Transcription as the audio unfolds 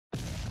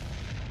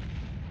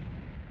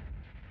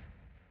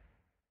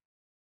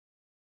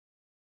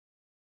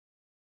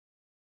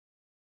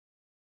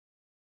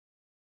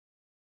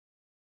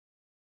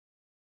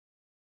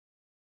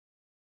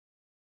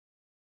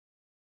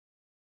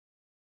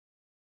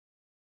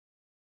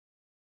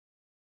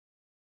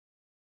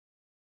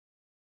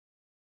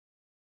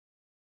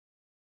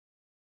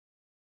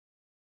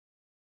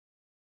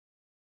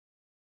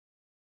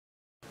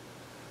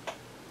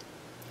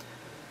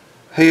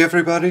Hey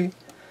everybody!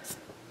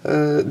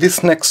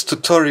 This next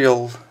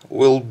tutorial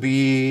will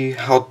be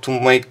how to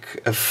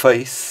make a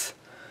face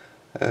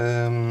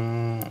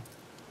in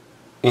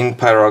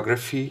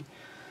pyrography.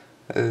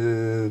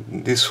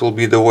 This will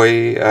be the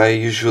way I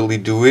usually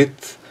do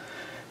it.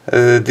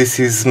 This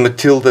is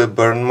Mathilda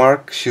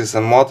Bernmark. She's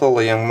a model,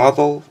 a young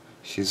model.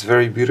 She's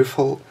very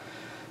beautiful.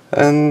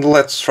 And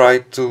let's try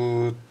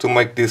to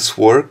make this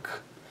work.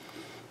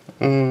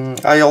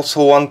 I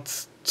also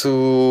want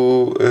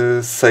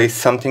to say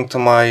something to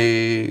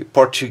my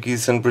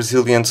Portuguese and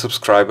Brazilian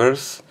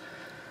subscribers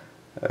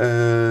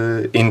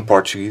in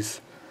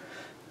Portuguese.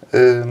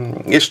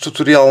 Este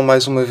tutorial,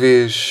 mais uma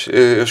vez,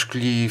 eu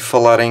escolhi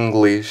falar em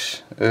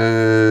inglês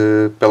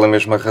pela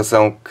mesma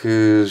razão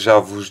que já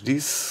vos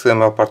disse. A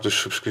maior parte dos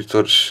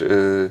subscritores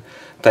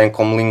tem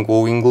como língua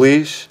o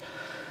inglês.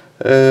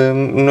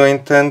 No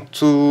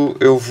entanto,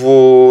 eu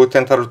vou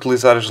tentar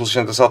utilizar as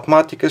legendas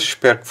automáticas,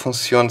 espero que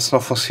funcione. Se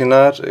não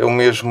funcionar, eu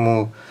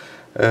mesmo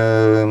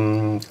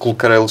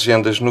colocarei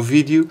legendas no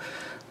vídeo.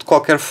 De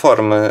qualquer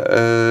forma,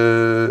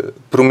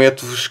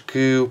 prometo-vos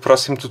que o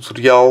próximo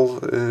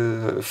tutorial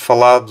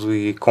falado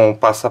e com o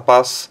passo a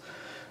passo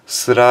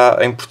será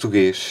em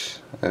português.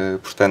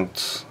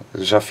 Portanto,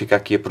 já fica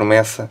aqui a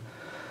promessa.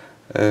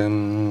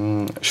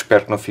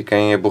 Espero que não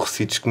fiquem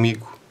aborrecidos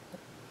comigo.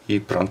 E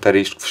pronto, era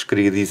isto que vos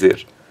queria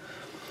dizer.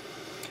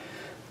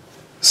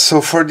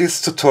 So for this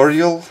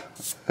tutorial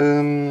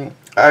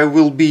I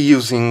will be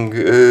using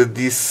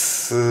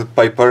this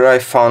paper I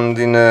found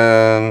in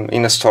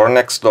a store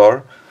next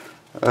door.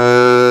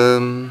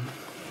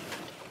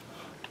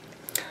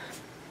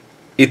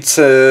 It's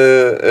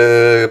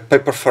a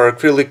paper for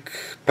acrylic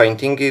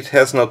painting. It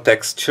has no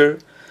texture.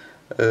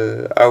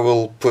 I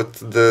will put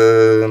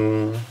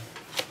the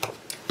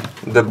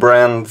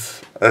brand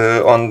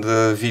on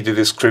the video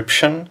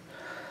description.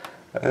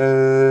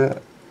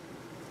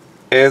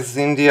 As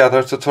in the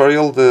other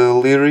tutorial, the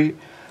Richy,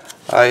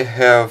 I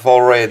have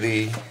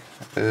already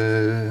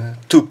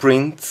two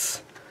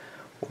prints,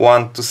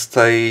 one to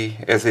stay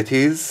as it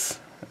is,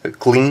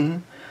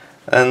 clean,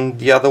 and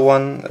the other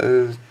one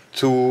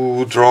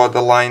to draw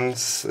the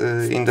lines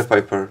in the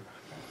paper.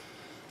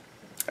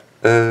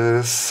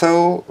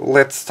 So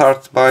let's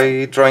start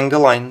by drawing the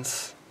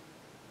lines.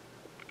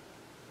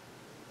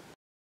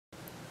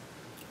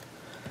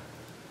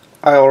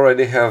 I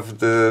already have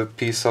the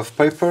piece of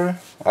paper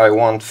I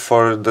want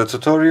for the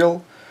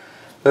tutorial.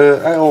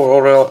 I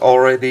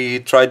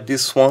already tried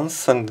this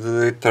once and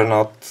it turned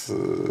out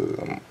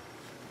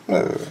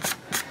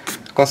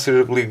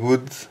considerably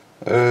good.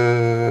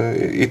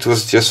 It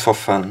was just for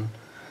fun.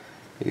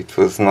 It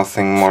was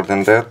nothing more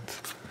than that.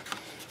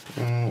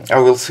 I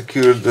will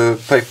secure the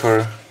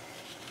paper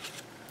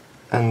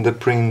and the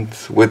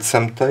print with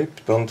some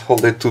tape. Don't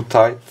hold it too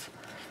tight,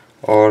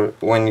 or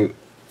when you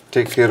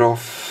take it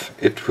off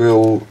it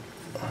will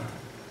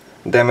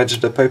damage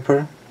the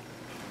paper.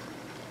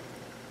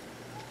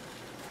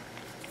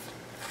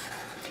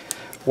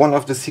 One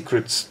of the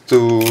secrets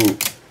to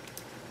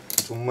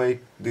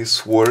make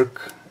this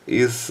work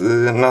is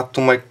not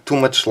to make too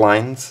much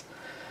lines,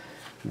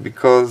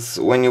 because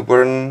when you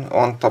burn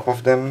on top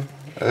of them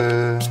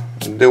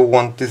they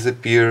won't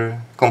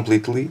disappear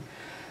completely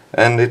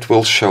and it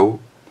will show.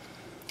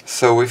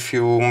 So if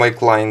you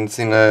make lines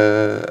in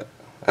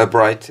a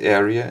bright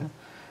area,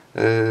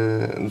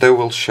 they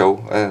will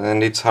show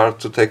and it's hard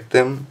to take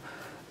them.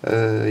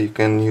 You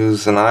can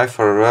use a knife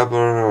or a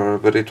rubber,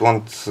 but it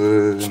won't.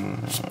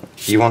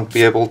 You won't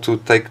be able to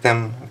take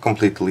them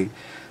completely,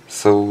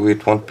 so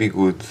it won't be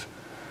good.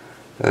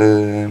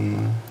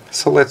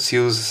 So let's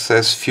use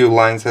as few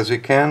lines as we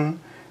can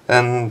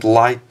and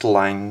light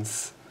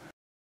lines,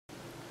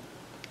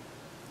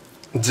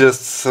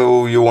 just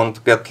so you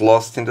won't get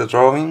lost in the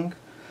drawing.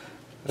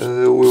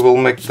 We will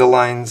make the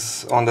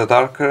lines on the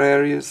darker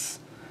areas,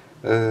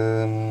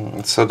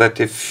 so that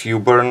if you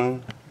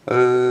burn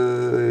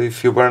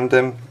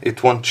them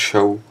it won't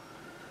show.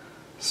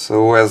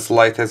 So as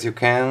light as you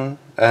can,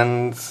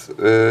 and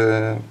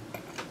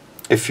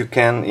if you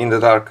can, in the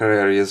darker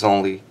areas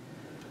only.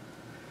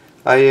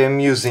 I am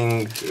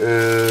using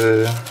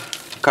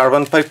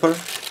carbon paper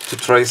to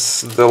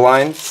trace the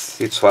lines.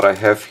 It's what I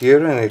have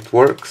here and it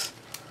works.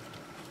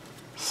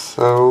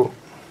 So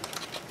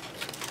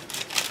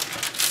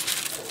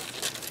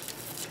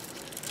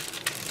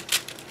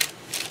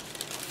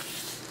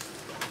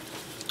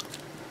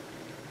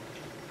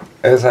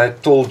as I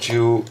told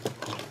you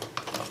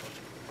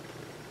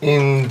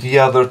in the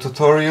other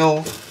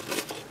tutorial,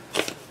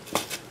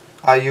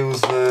 I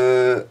use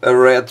a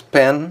red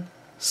pen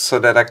so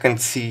that I can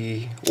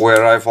see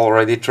where I've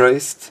already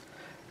traced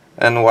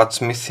and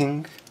what's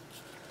missing.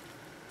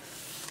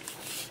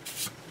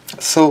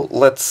 So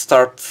let's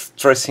start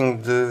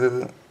tracing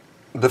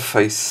the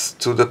face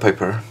to the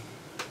paper.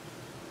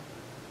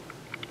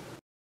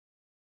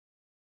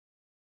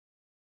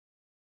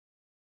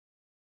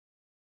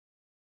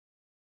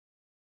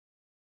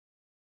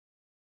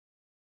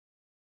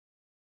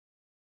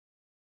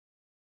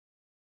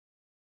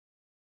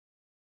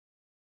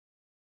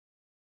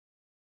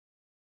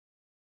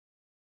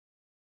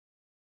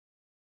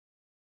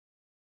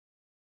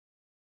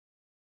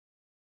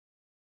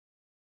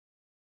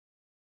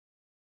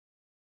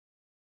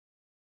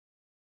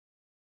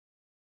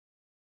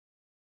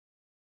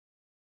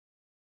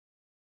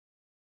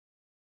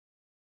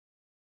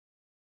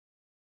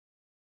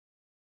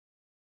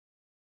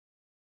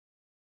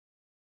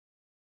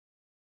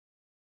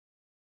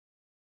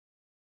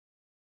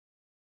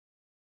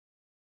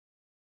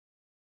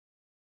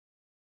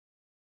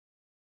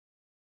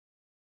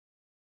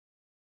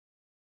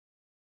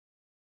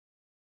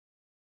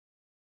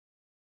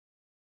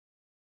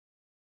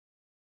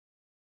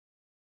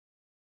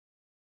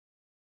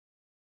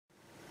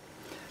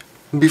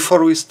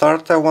 Before we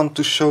start, I want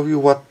to show you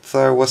what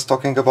I was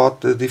talking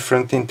about, the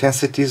different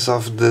intensities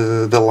of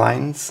the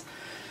lines.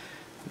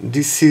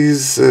 This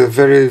is a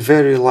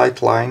very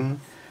light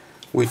line,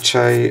 which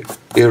I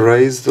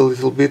erased a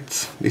little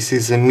bit. This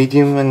is a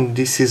medium and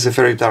this is a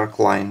very dark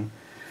line.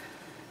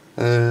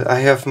 I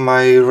have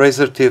my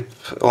razor tip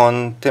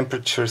on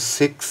temperature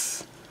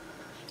 6.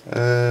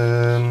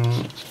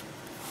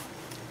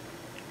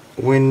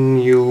 When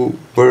you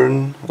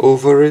burn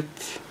over it,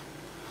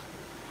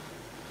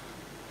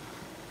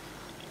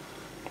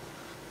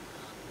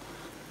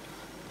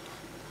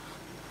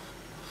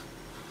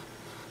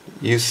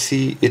 you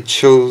see it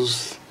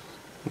shows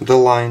the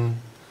line.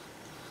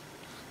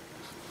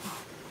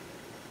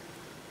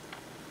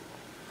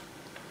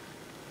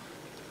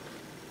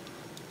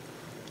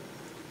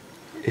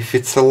 If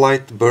it's a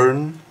light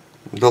burn,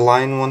 the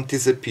line won't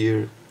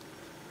disappear.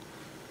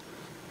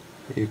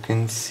 You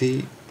can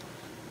see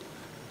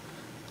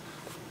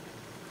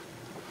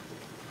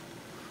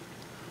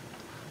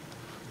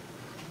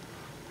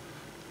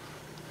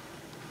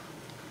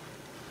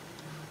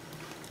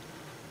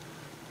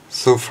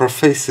so for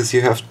faces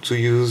you have to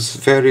use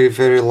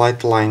very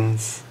light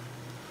lines.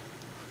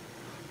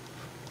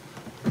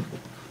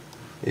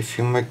 If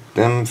you make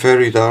them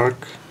very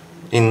dark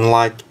in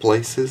light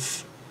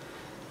places,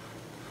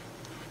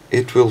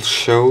 it will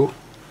show,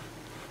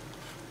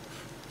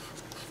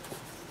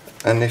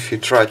 and if you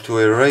try to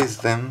erase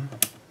them,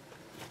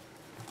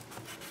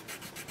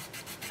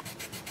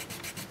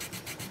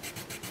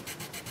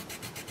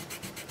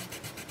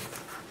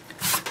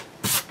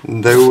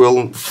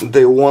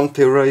 they won't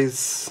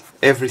erase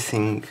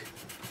everything.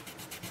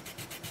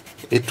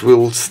 It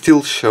will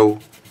still show.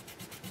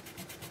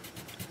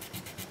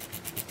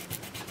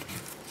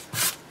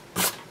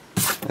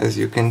 As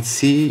you can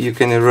see, you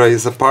can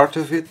erase a part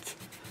of it,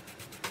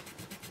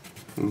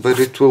 but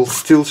it will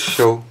still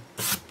show.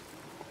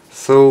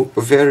 So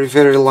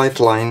very light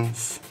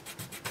lines.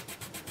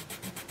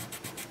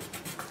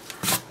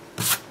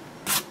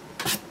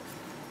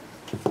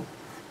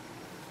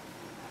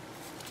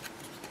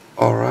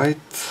 Alright.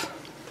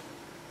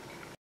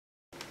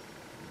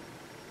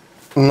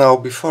 Now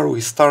before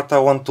we start, I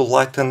want to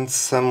lighten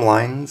some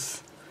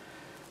lines.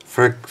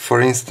 For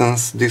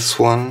instance, this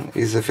one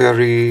is a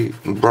very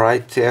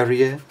bright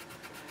area,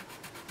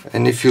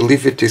 and if you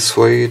leave it this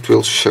way it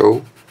will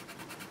show.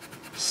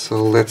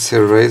 So let's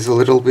erase a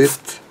little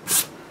bit,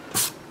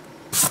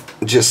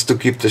 just to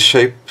keep the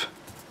shape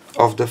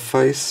of the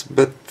face,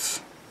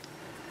 but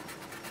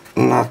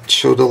not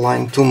show the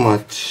line too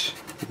much.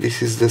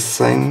 This is the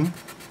same.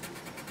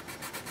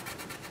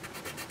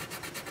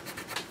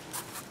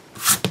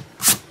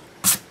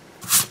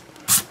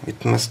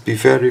 It must be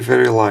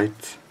very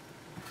light.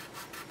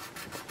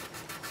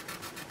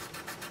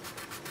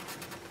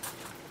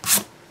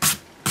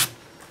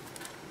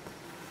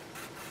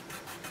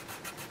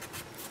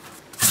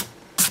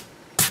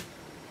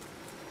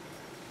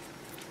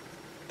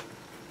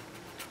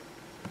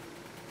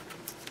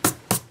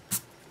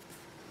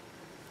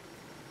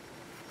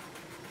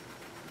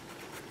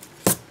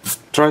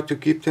 Try to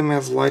keep them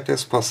as light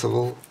as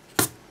possible,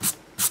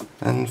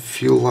 and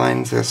few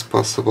lines as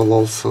possible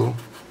also,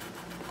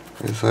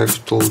 as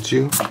I've told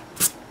you.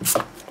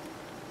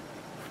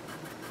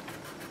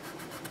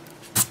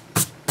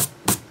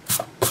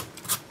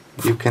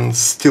 You can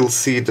still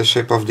see the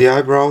shape of the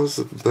eyebrows,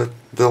 but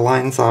the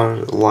lines are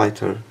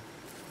lighter.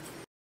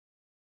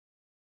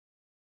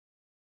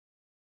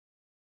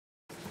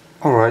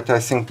 Alright, I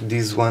think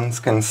these ones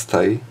can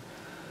stay,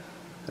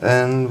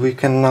 and we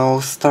can now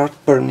start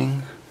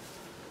burning.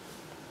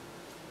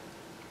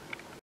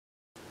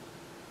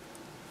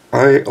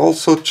 I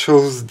also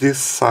chose this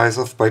size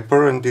of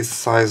paper and this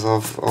size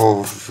of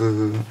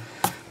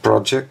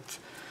project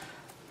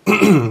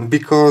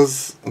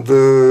because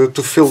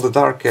to fill the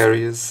dark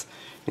areas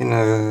in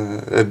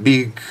a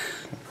big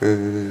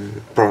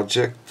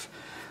project,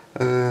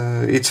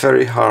 it's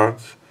very hard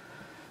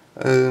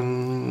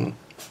and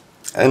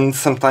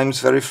sometimes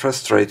very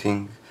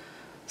frustrating.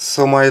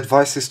 So my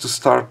advice is to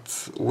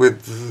start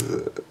with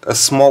a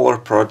smaller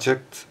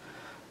project,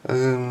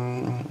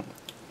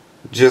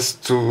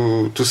 just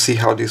to see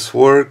how this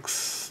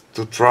works,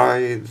 to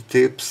try the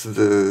tips,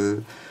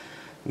 the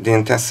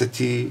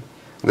intensity,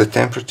 the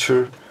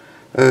temperature,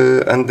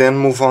 and then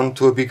move on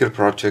to a bigger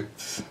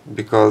project,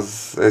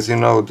 because as you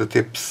know the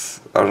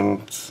tips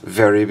aren't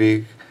very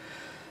big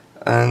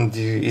and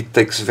it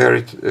takes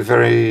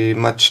very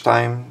much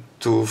time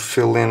to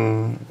fill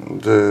in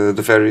the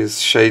various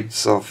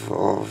shades of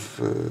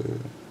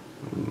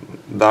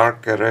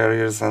darker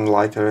areas and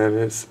lighter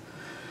areas.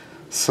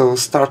 So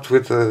start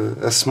with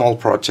a small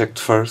project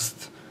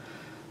first,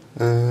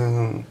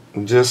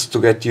 just to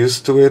get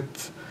used to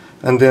it,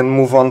 and then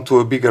move on to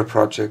a bigger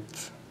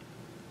project.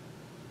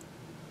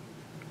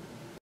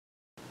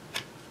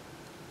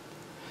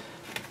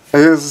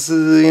 As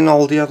in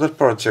all the other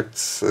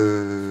projects,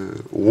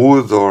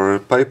 wood or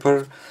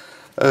paper,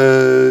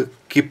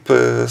 keep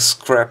a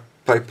scrap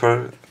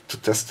paper to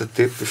test the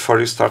tip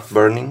before you start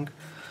burning.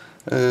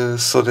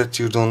 so that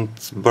you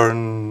don't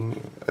burn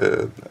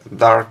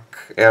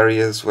dark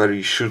areas where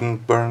you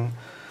shouldn't burn.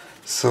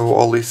 So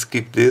always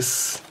keep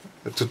this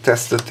to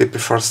test the tip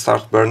before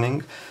start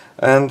burning,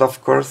 and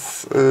of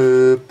course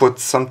put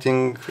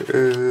something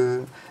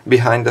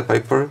behind the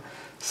paper,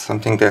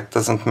 something that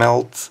doesn't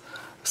melt,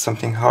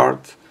 something hard,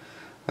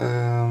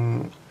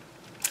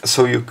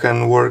 so you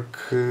can work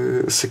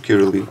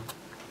securely.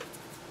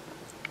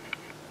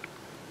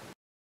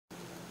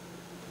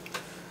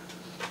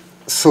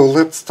 So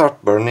let's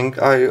start burning.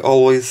 I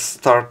always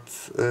start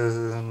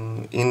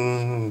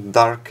in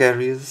dark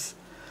areas,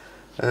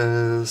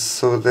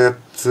 so that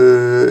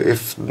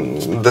if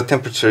the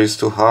temperature is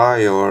too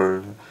high,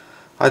 or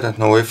I don't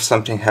know, if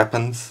something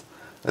happens,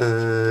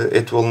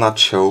 it will not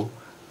show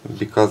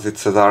because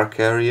it's a dark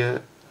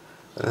area.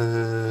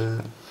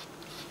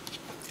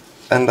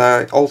 And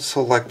I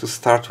also like to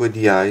start with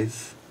the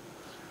eyes.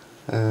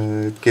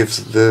 It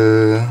gives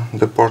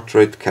the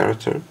portrait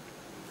character.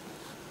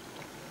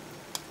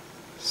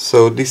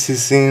 So this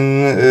is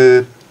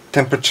in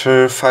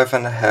temperature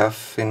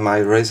 5.5 in my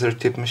razor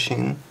tip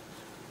machine.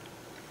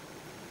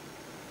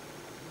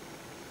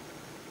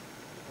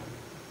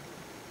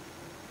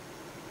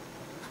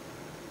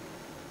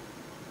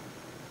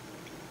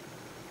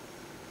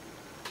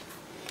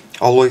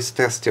 Always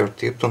test your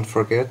tip, don't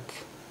forget,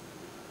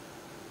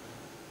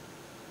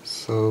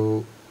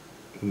 so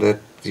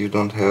that you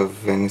don't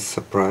have any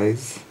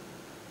surprise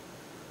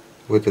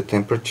with the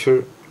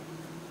temperature.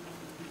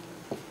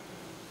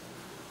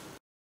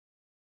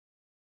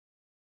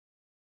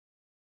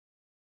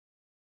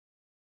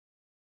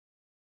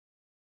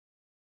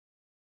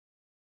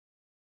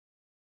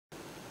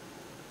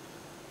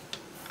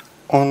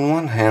 On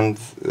one hand,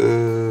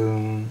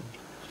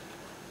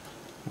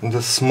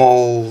 the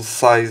small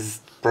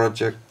sized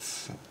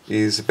project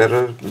is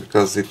better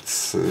because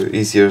it's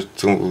easier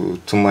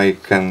to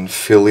make and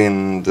fill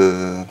in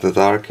the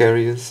dark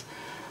areas.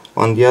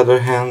 On the other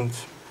hand,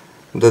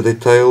 the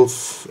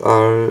details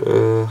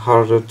are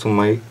harder to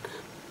make.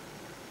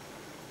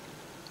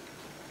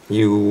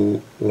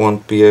 You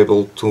won't be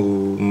able to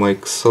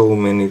make so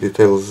many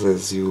details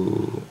as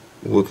you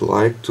would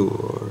like to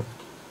or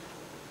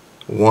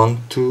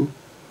want to,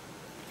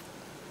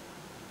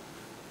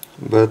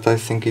 but I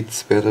think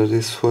it's better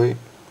this way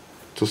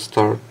to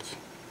start.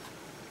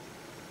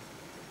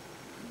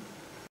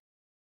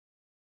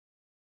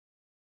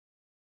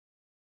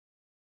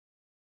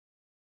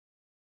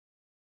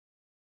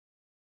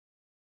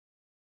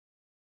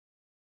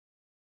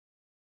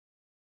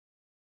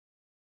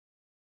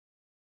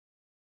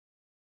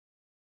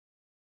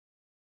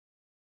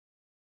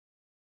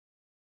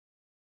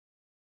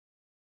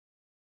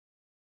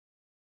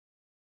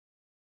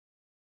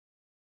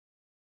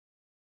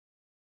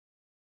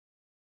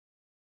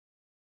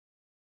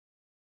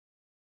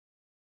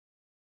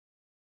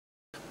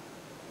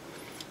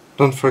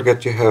 Don't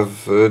forget you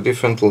have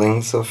different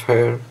lengths of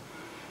hair.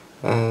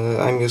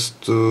 I'm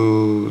used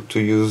to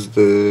use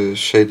the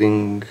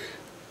shading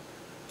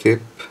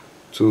tip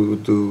to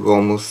do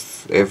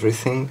almost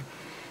everything,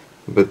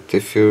 but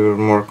if you're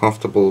more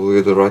comfortable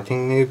with the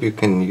writing nib, you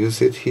can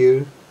use it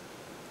here.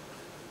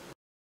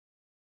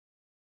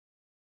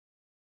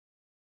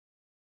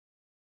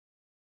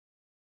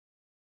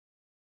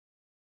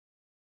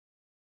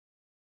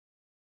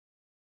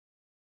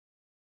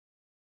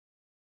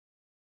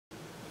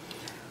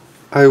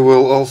 I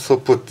will also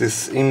put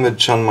this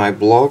image on my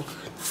blog.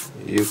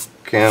 You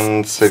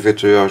can save it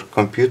to your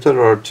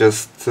computer or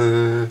just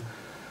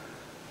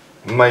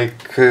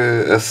make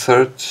a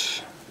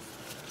search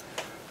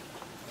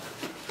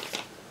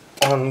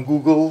on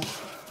Google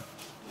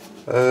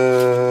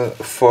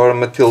for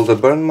Mathilda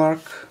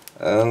Bernmark,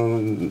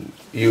 and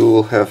you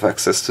will have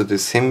access to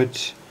this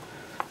image,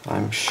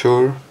 I'm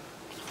sure.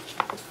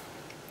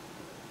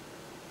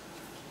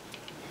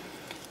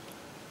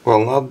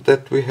 Well, now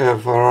that we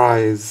have our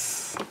eyes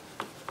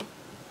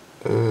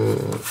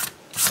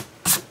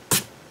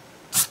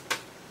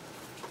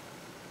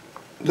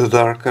the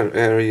darker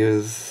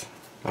areas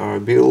are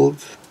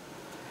built,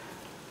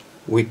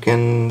 we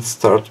can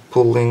start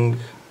pulling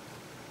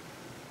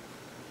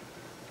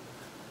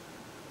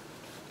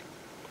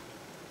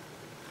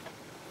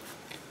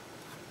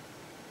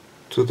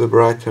to the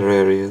brighter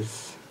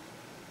areas,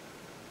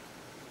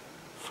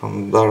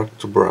 from dark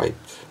to bright.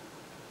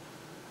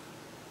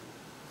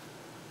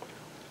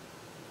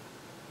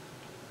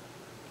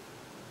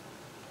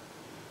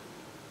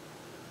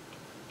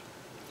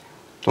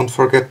 Don't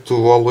forget to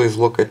always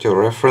look at your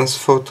reference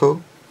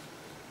photo.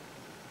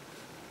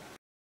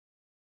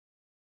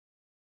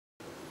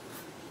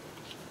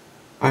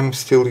 I'm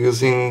still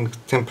using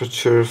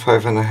temperature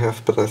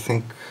 5.5, but I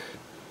think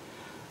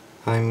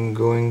I'm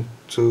going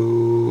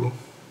to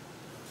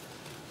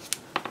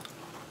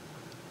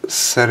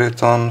set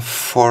it on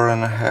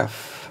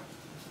 4.5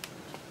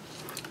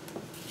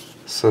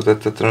 so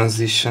that the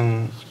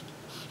transition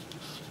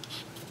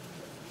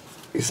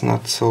is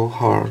not so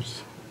hard.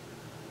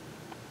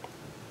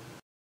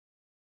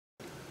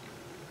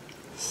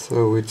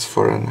 So it's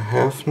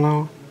 4.5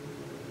 now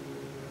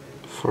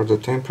for the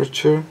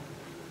temperature.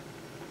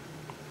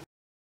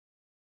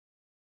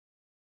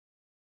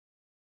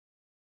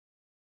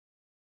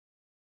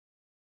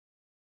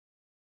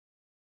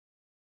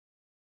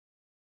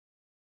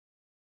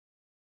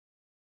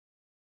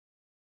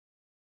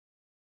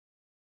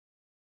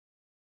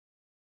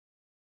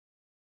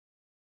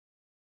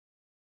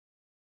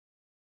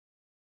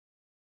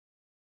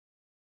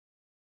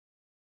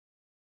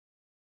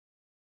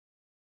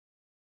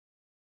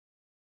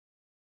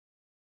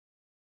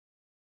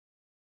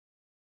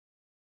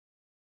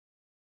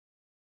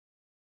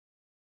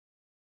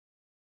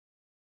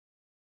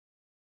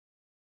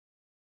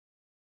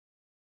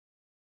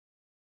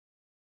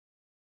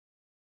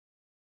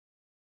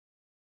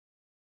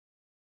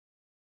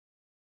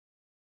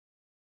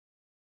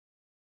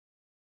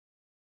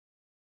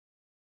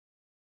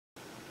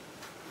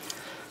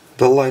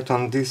 The light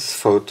on this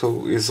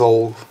photo is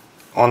all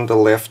on the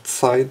left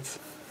side,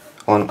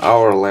 on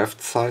our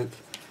left side,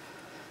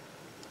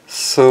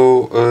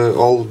 so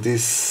all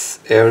this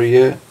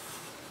area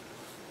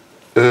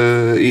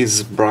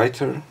is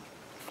brighter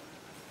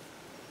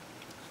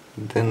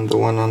than the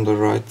one on the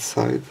right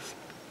side,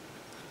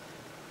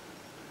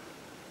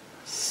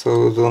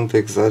 so don't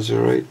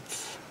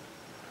exaggerate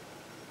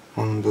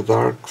on the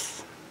darks.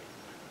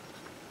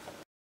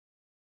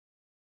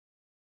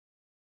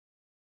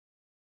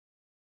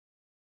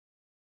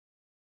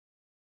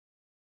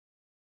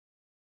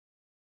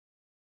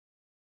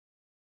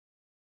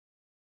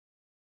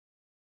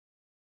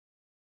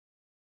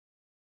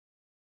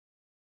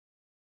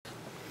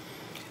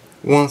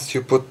 Once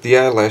you put the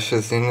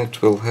eyelashes in,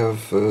 it will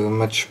have a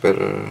much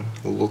better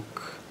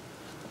look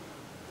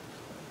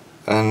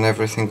and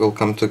everything will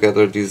come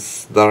together.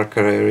 These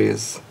darker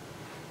areas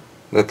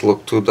that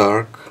look too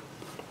dark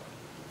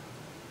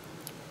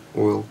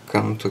will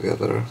come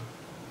together.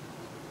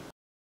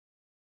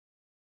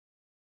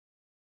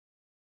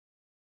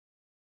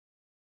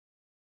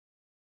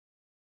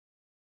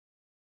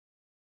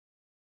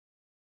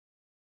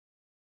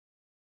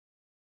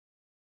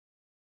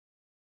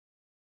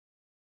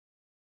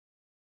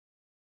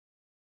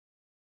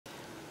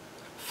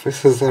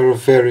 Faces are a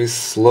very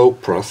slow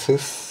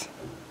process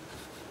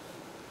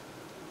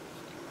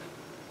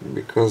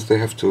because they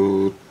have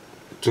to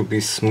be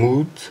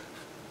smooth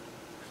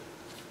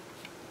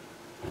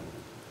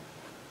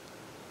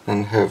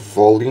and have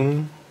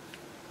volume,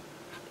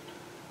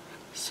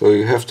 so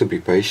you have to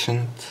be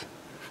patient.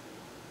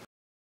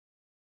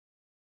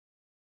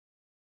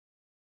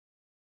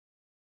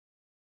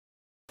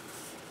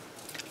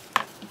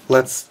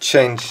 Let's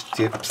change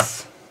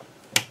tips.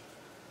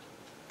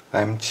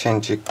 I'm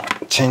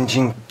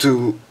changing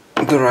to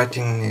the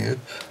writing nib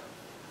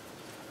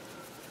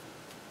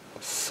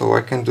so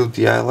I can do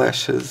the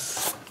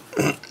eyelashes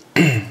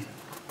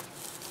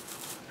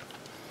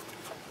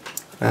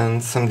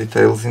and some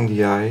details in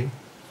the eye.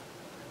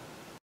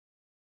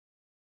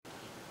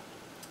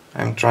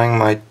 I'm trying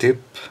my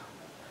tip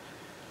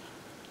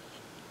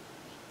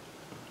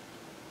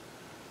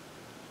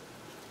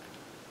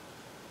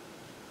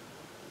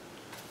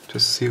to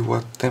see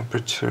what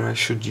temperature I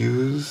should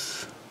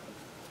use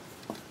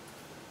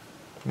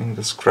in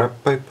the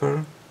scrap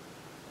paper.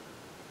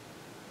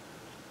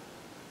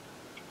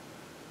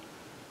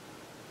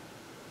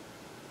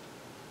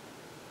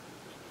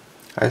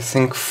 I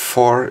think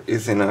 4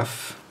 is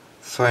enough,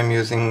 so I'm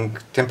using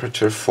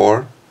temperature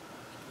 4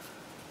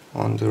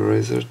 on the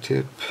razor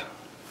tip.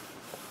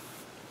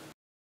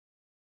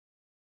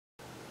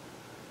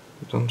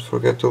 Don't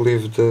forget to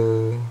leave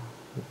the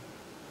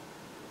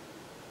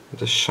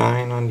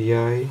shine on the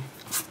eye,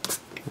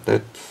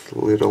 that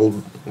little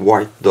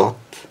white dot.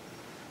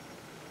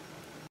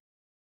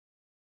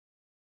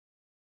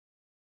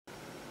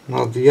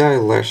 Now the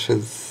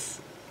eyelashes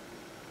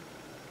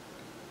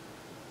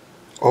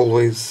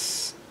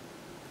always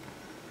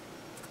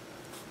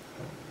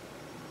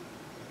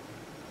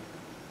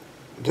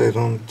they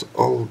don't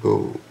all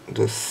go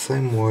the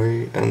same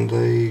way, and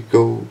they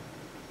go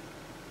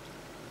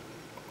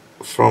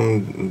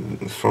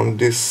from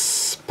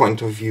this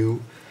point of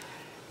view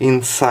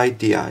inside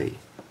the eye.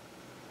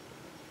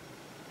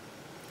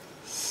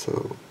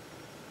 So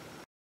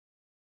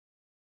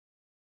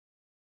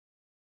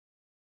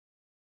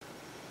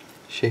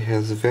she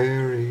has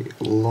very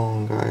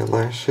long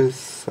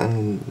eyelashes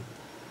and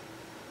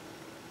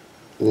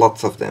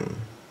lots of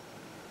them.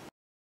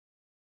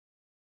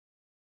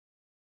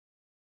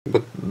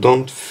 But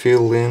don't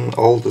fill in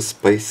all the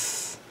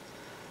space.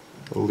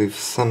 Leave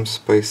some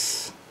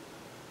space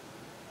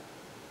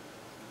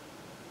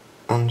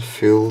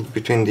unfilled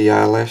between the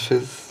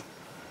eyelashes,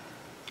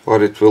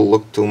 or it will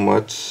look too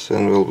much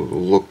and will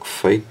look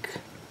fake.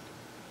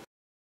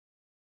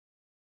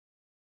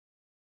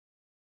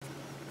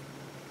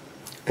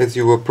 As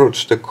you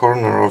approach the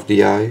corner of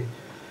the eye,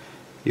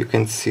 you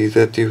can see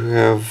that you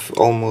have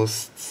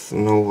almost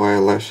no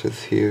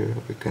eyelashes here.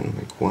 We can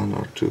make 1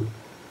 or 2,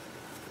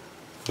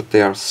 but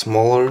they are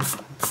smaller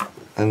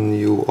and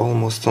you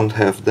almost don't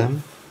have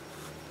them.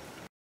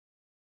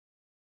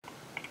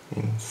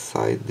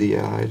 Inside the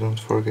eye, don't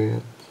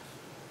forget.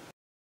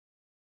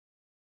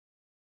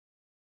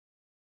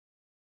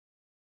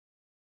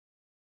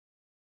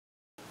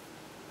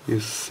 You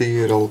see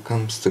it all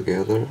comes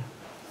together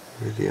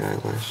with the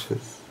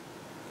eyelashes.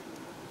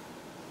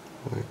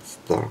 Let's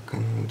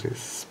darken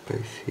this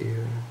space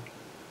here.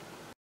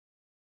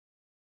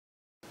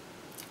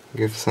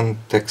 Give some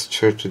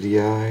texture to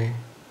the eye.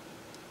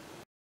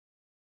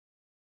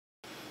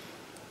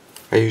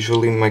 I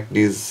usually make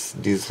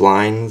these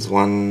lines,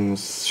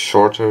 one's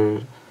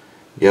shorter,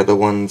 the other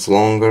one's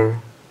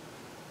longer.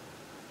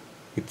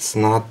 It's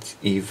not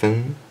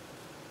even.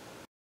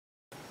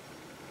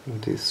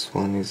 This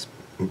one is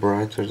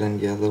brighter than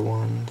the other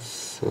one,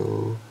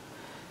 so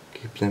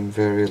keep them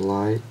very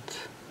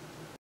light.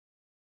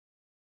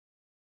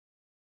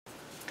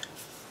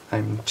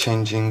 I'm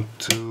changing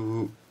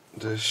to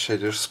the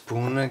shader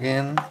spoon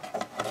again,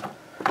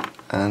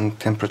 and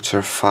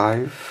temperature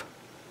 5.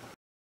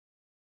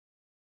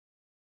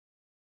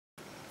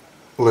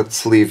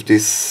 Let's leave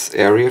this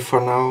area for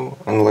now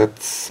and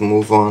let's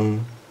move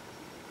on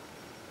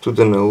to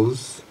the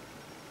nose.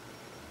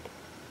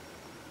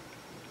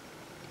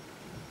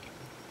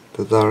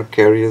 The dark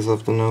areas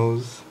of the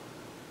nose.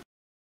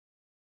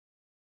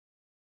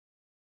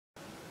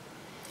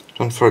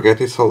 Don't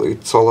forget, it's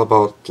all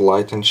about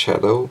light and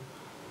shadow.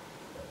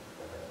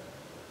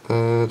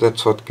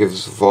 That's what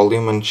gives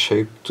volume and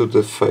shape to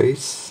the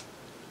face.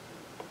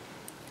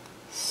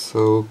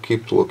 So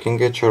keep looking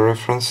at your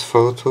reference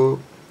photo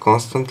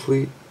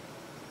constantly,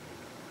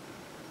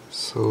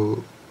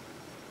 so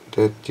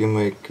that you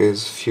make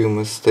as few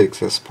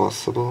mistakes as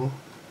possible.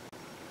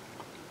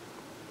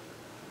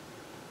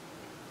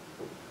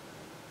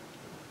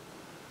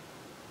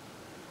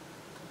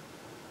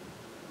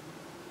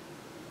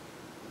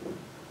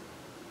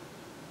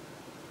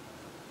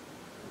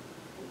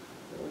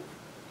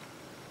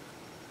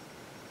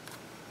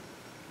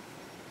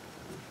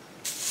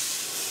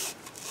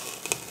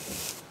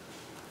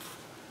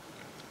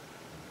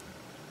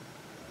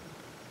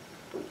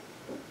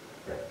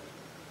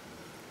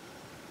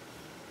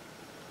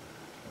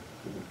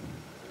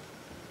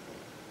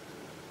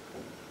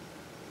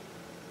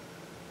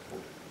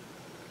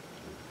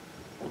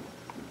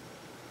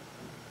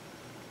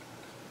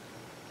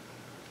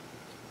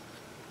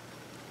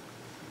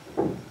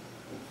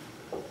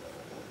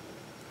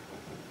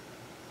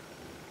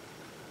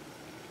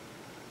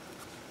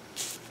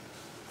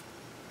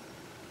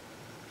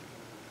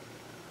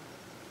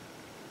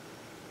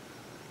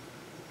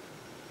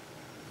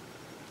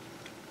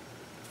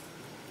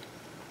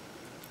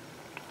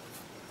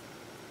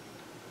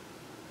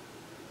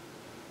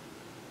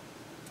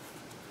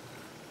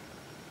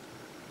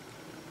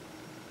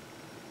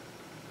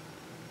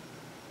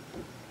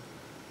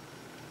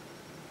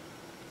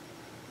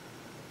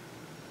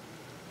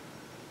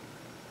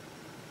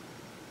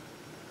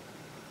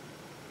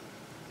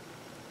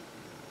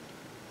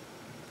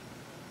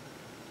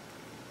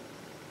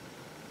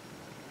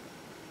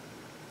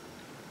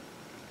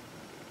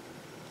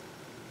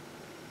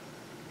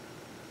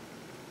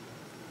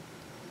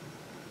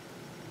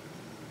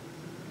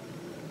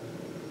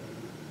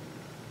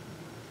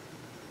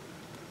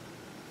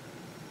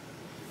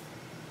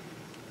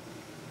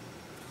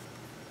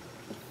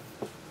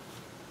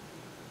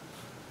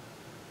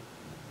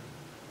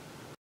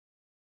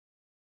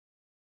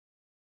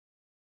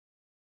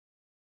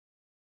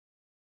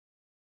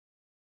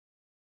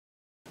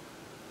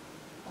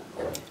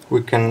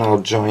 We can now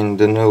join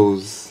the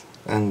nose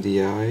and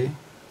the eye.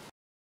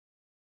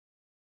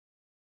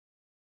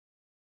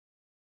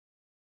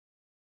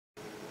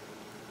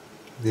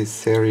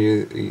 This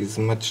area is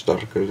much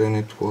darker than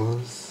it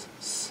was,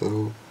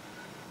 so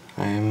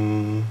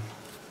I'm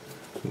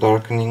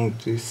darkening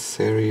this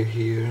area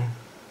here,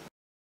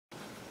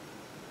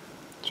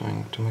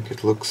 trying to make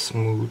it look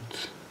smooth.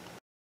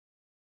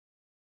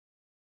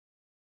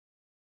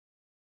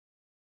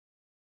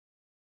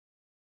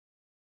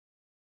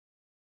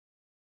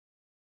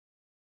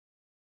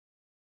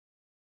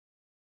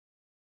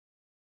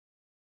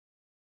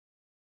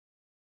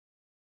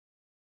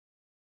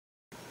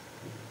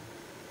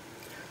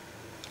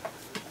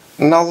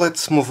 Now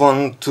let's move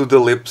on to the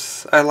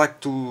lips. I like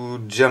to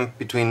jump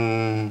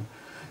between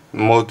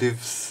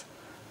motifs,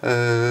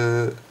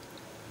 and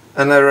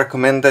I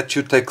recommend that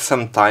you take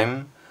some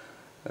time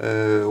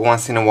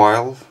once in a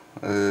while,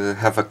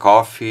 have a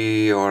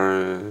coffee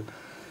or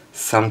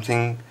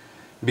something,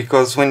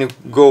 because when you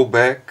go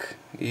back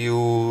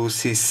you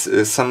see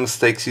some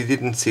mistakes you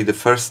didn't see the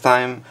first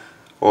time,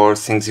 or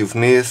things you've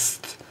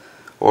missed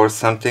or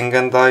something.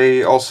 And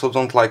I also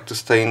don't like to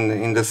stay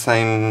in the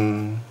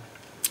same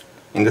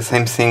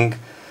thing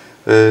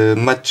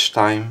much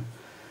time,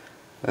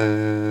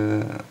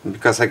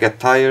 because I get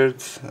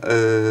tired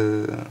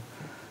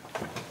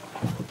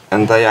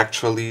and I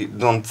actually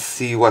don't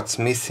see what's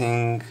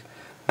missing,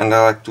 and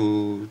I like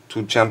to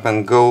jump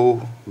and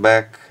go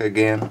back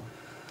again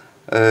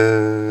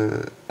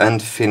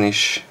and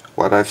finish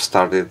what I've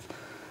started.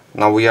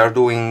 Now we are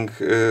doing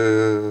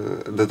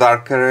the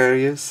darker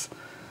areas,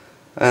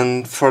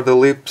 and for the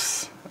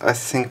lips I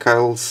think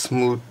I'll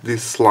smooth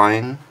this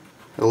line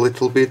a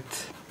little bit.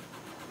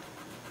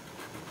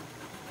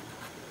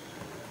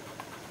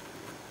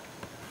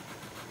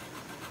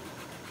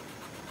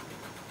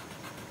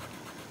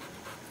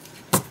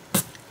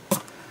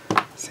 I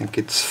think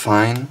it's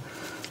fine.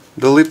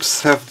 The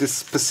lips have this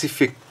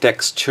specific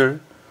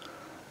texture.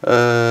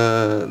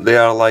 They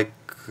are like,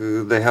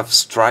 they have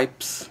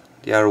stripes,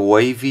 they are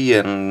wavy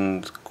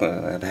and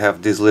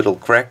have these little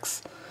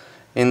cracks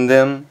in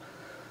them.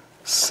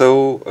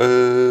 So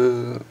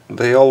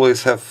they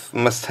always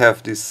must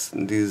have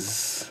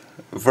these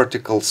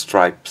vertical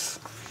stripes.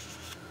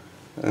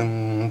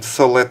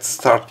 So let's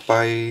start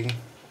by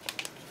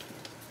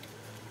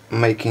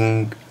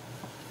making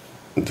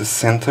the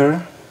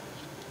center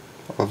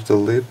of the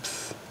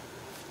lips.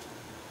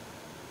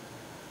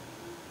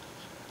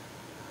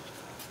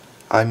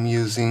 I'm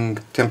using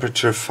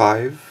temperature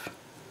 5.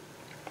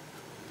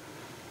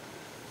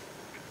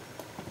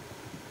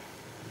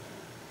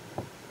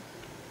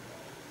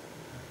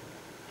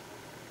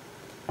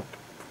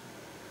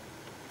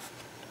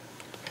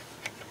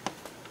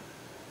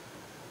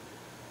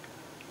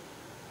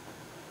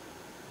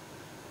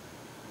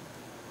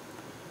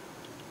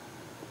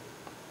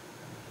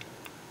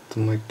 to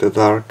make the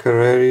darker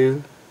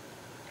area,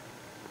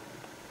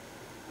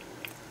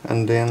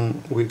 and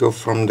then we go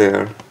from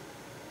there.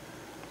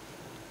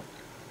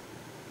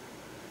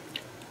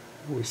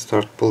 We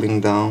start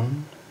pulling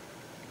down.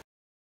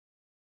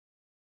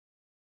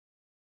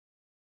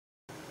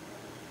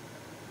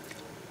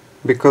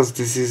 Because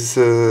this is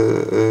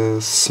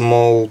a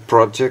small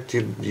project,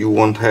 you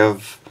won't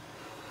have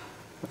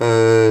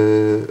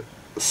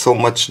so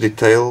much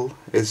detail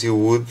as you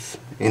would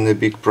in a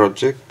big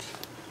project,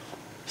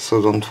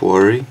 so don't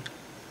worry.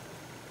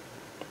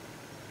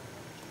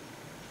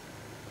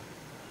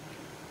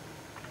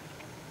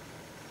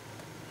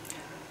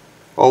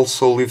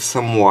 Also leave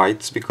some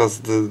whites, because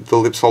the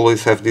lips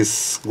always have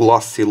this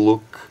glossy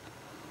look,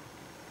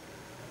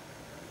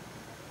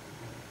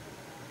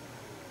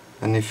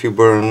 and if you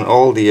burn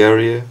all the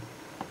area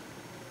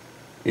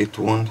it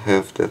won't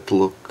have that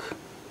look.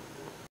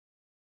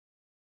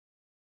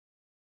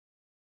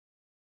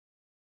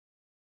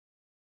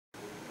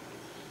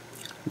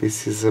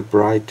 This is a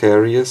bright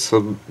area,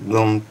 so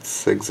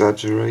don't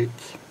exaggerate,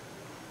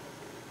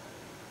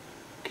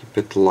 keep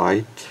it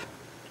light.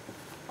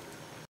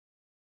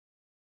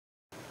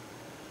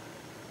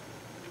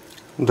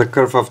 The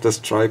curve of the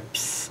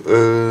stripes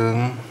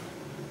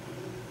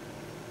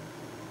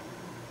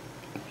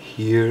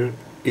here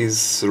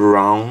is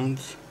round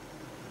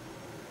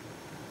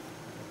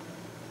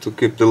to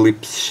keep the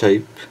lips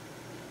shape.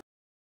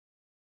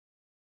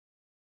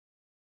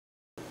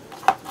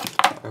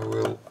 I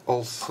will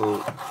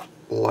also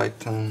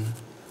lighten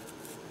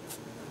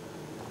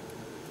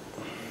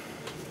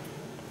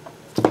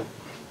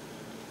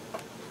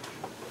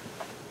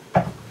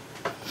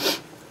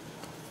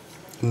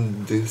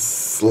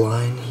this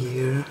line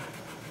here.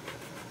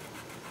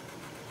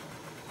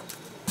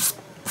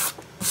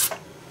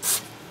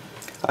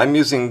 I'm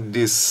using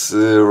this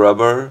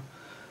rubber.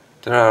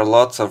 There are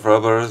lots of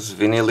rubbers,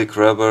 vinylic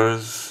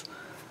rubbers,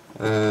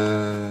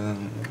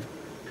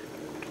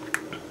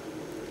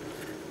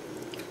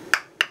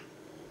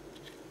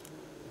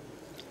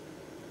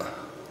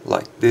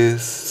 like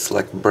this,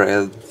 like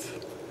bread.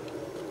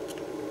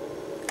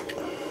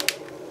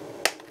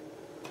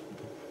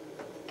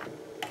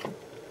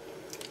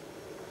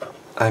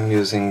 I'm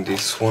using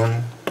this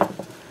one.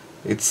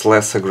 It's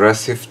less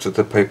aggressive to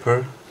the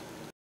paper.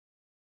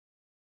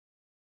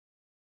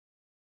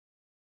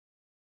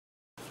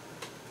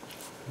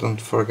 Don't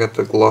forget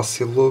the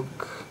glossy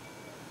look,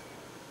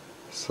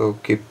 so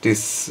keep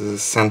this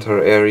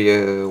center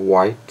area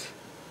white.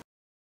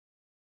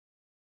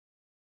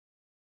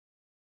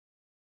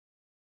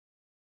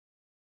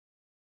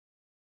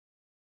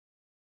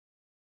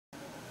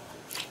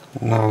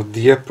 Now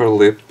the upper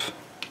lip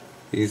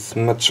is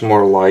much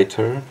more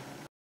lighter.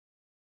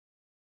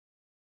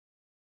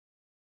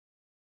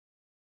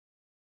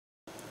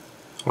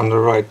 On the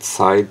right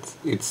side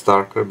it's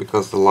darker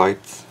because the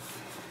light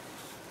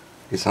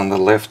is on the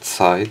left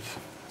side.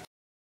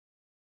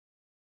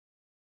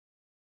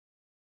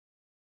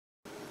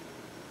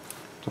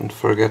 Don't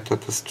forget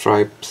that the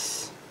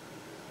stripes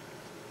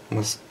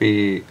must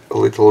be a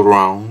little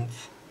round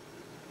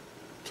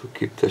to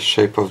keep the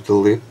shape of the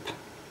lip.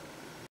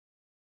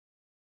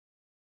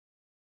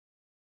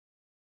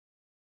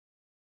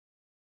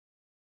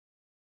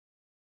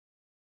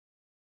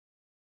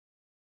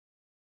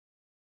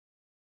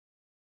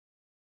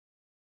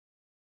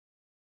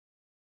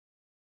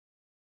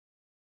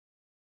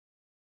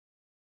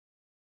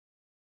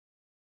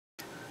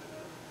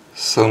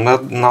 So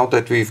now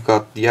that we've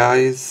got the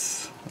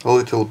eyes, a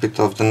little bit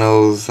of the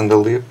nose and the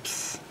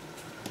lips,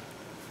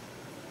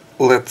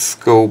 let's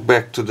go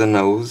back to the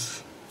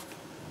nose.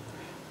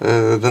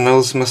 The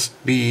nose must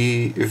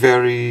be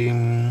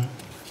very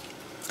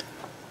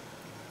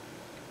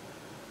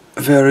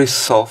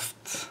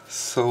soft,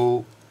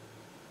 so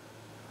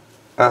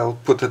I'll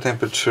put the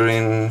temperature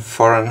in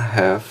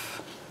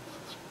 4.5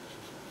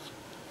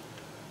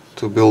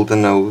 to build the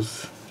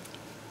nose.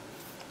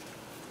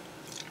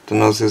 The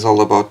nose is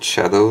all about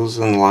shadows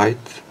and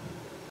light.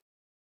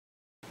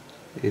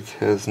 It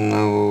has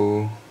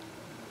no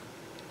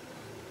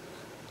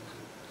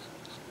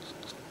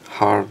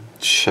hard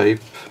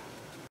shape.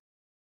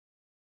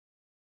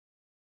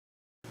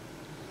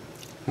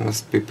 It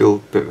must be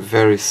built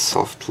very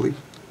softly.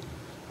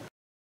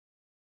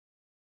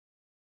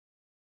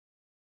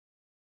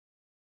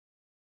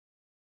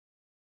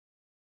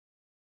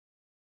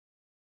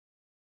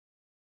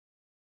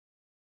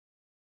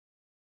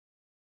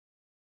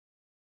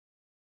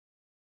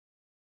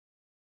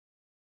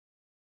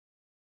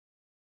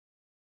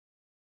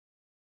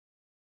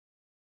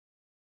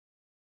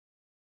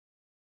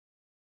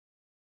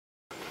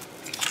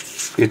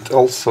 It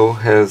also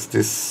has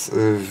this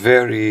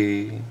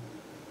very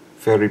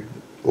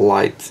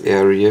light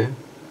area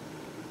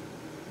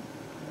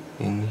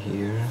in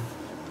here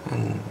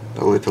and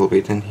a little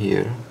bit in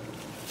here.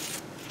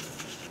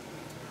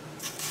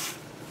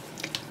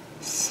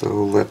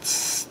 So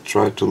let's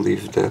try to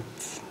leave that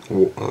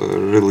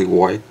really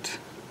white.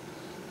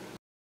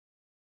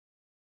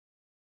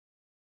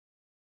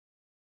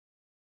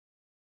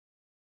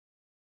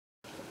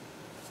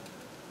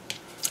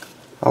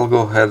 I'll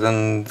go ahead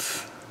and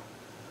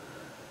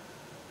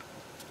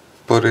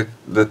put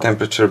the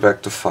temperature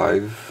back to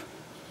 5.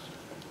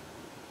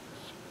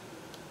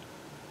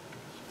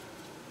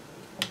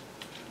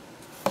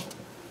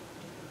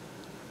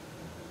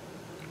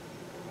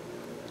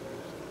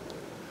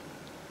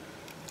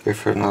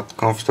 If you're not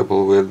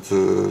comfortable with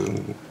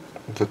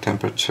the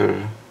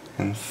temperature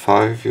in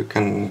 5, you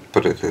can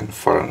put it in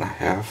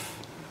 4.5.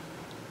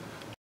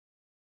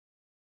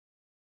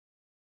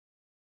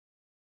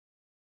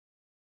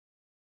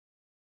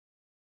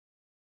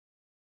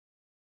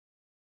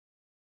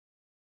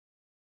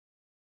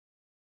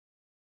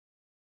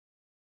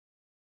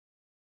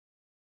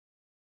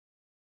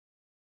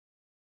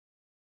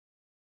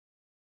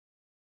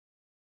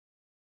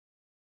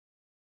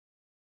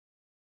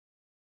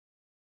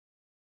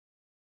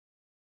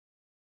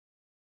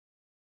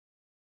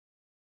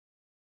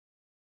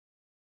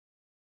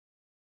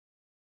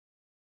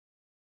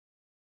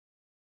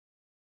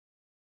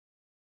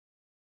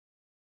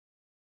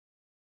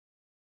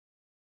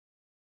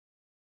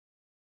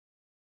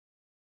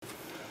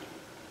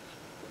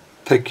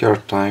 Take your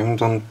time,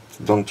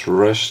 don't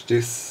rush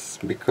this,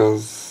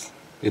 because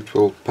it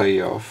will pay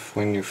off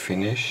when you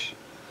finish.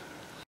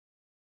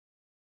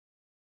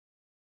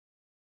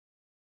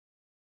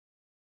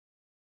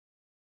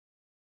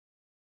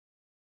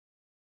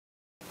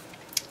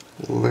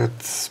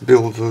 Let's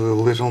build a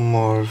little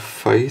more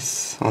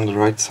face on the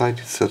right side,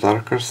 it's a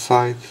darker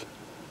side.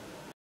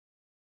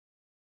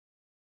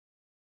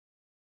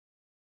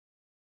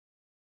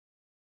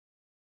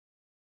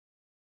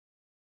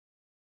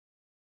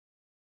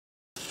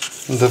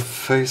 The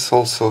face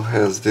also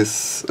has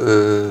this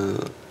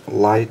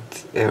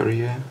light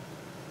area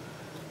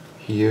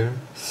here,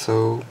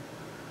 so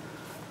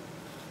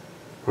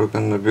we're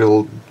gonna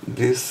build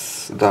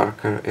these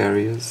darker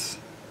areas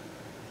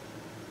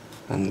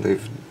and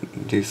leave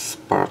this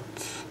part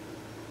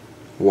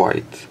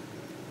white.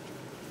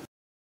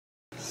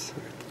 So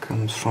it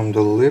comes from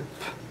the lip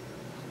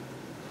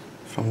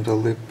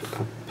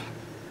up.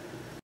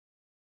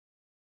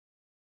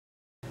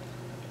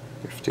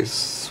 If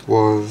this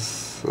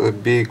was a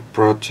big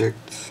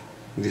project,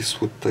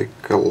 this would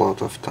take a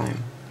lot of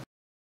time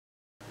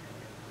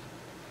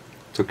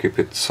to keep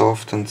it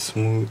soft and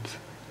smooth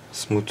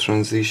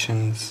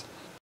transitions.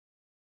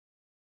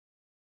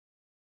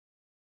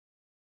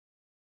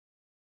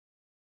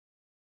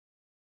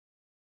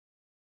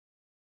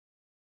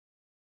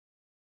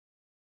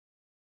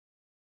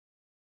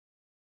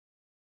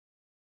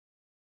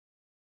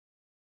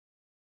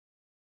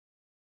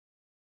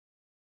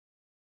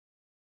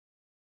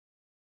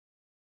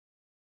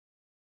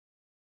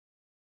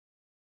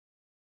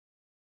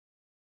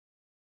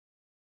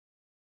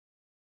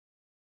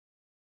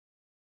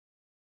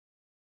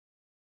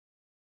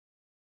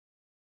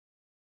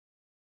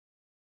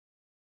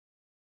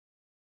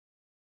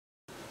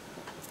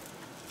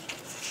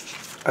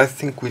 I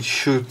think we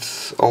should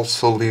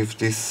also leave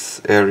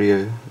this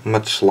area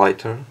much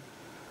lighter,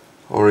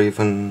 or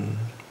even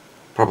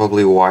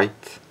probably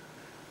white,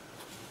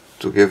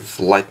 to give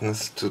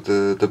lightness to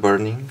the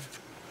burning.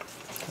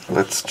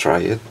 Let's try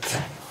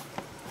it.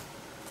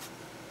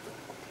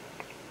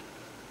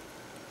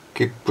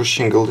 Keep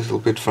pushing a little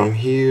bit from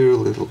here, a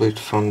little bit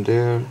from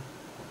there,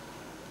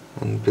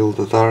 and build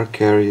the dark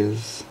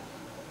areas.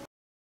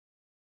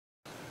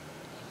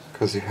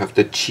 Because you have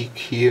the cheek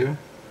here,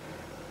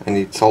 and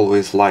it's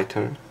always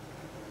lighter,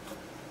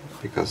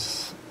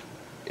 because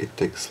it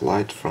takes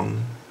light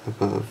from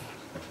above.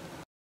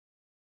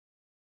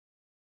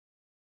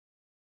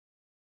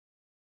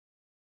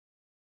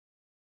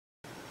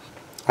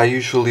 I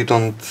usually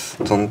don't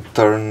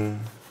turn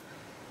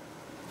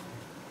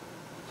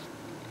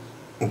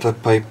the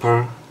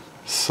paper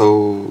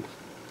so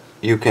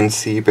you can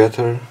see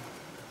better,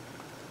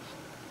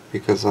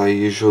 because I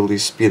usually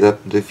speed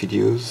up the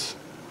videos,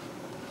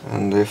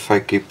 and if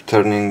I keep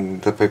turning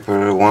the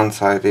paper one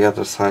side, the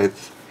other side,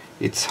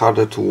 it's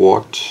harder to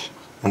watch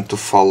and to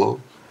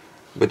follow.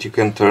 But you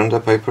can turn the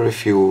paper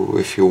if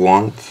you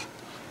want.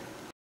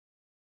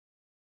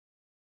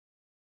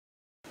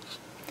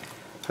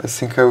 I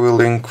think I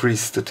will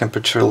increase the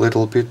temperature a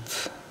little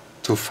bit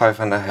to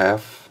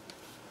 5.5.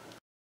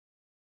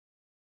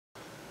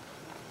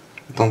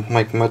 Don't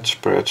make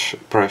much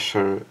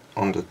pressure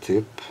on the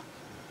tip.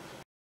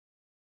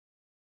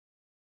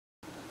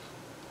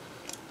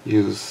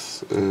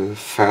 Use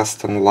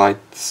fast and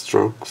light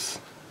strokes.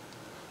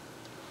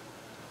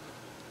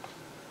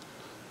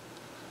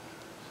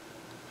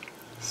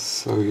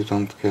 So you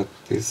don't get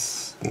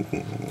these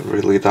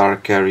really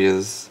dark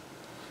areas,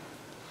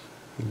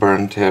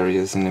 burnt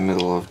areas in the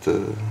middle of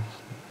the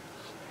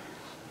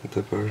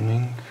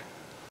burning.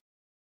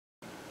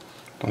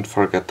 Don't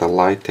forget the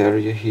light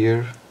area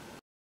here.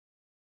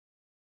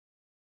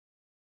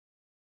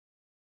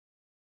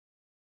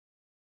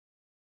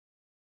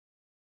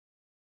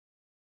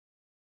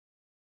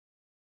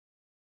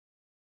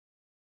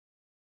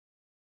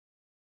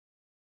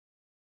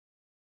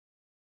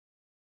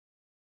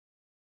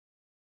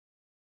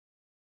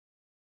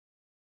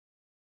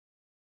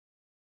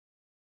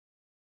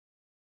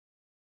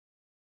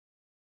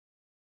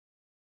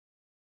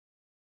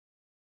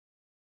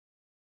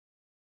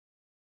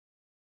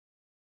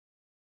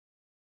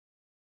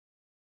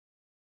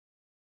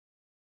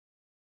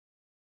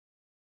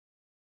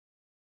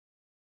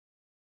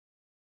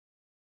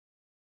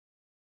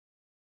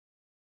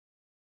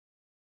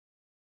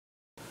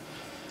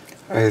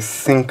 I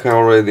think I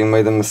already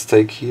made a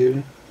mistake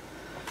here,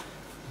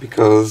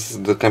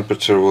 because the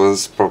temperature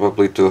was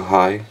probably too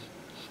high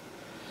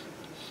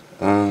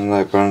and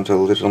I burned a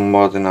little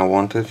more than I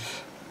wanted.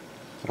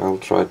 I'll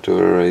try to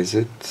erase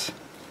it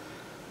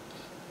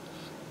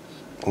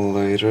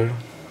later.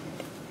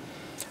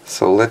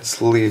 So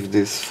let's leave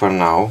this for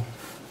now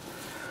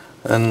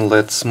and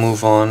let's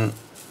move on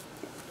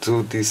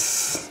to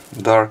these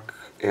dark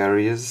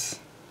areas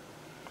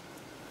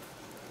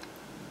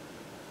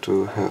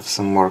to have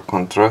some more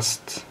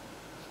contrast.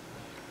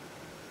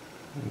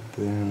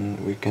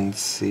 Then we can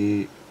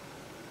see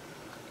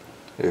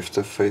if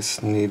the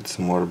face needs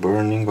more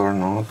burning or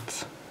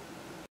not.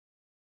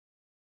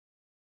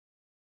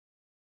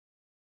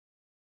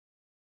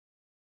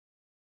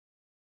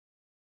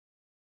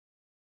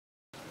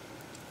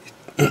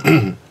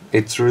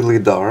 It's really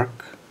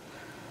dark,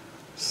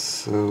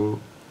 so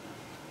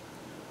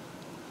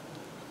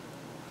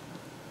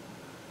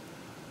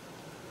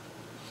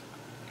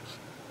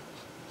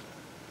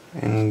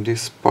in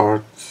this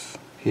part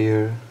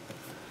here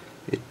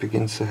it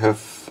begins to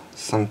have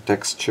some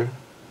texture.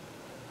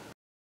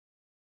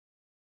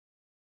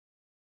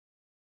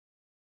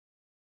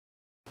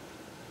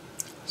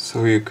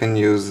 So you can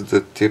use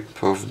the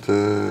tip of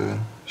the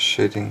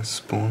shading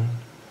spoon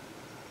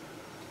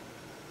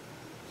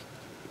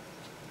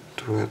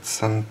to add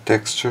some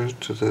texture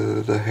to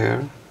the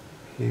hair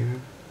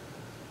here.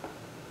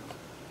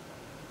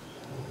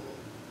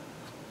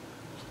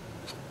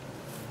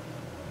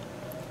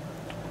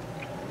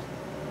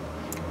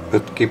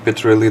 But keep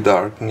it really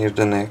dark near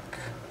the neck,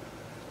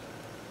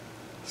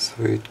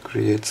 so it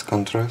creates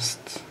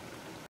contrast.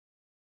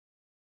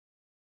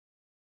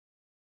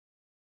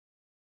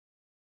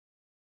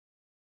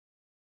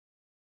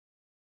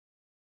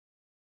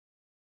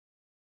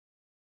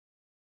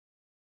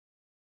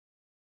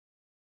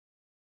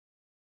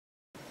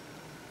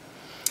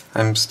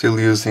 I'm still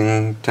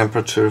using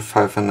temperature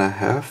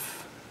 5.5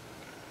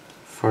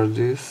 for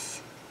this.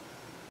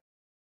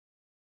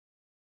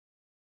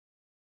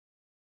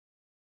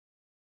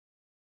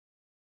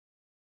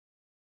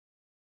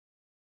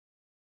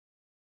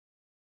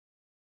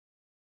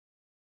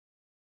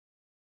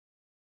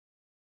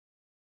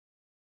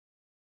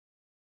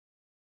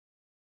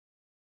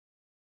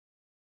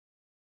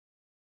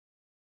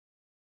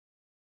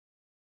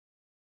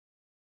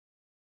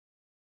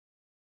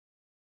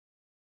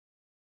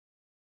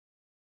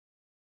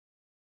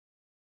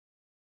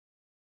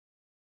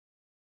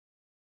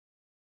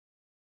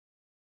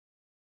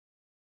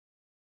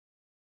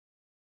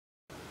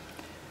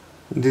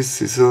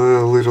 This is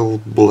a little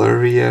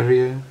blurry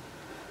area,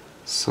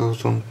 so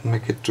don't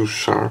make it too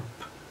sharp.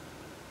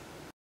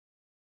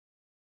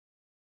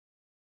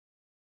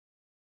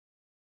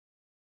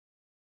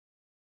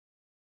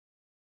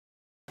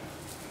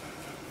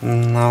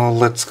 Now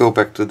let's go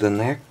back to the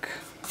neck.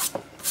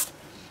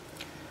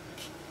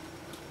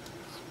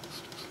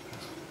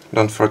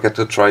 Don't forget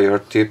to try your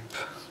tip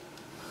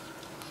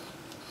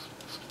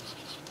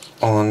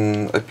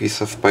on a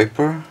piece of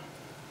paper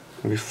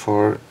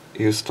before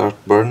you start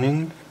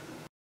burning.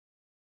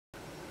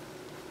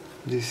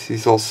 This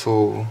is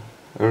also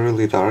a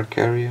really dark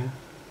area.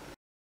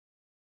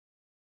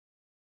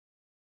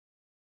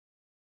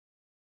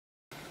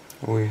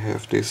 We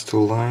have these two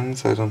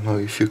lines, I don't know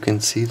if you can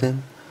see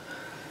them.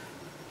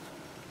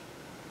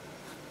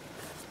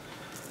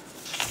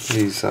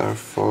 These are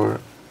for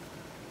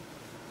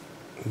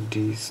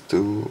these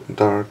two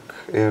dark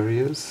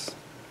areas.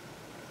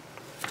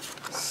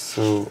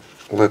 So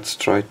let's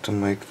try to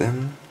make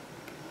them,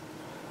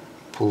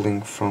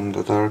 pulling from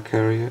the dark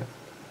area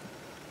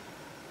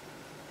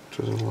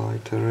to the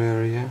lighter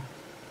area.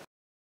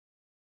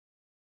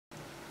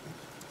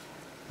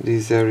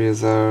 These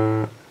areas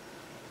are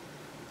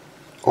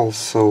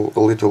also a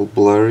little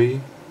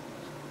blurry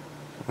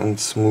and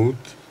smooth,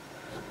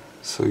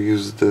 so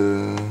use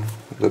the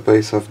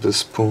base of the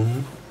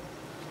spoon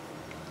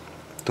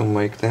to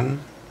make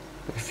them.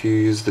 If you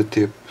use the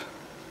tip,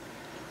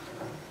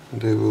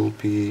 they will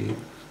be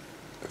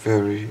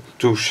very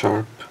too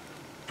sharp.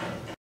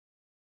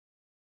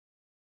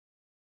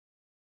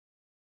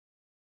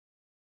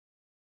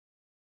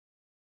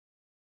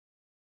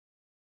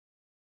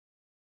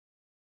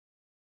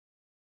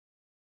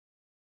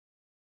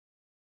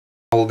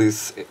 All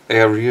this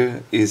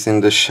area is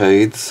in the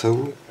shade,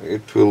 so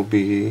it will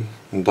be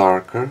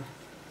darker.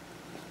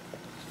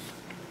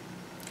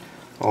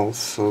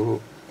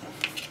 Also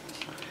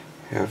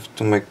have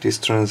to make this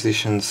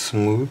transition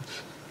smooth.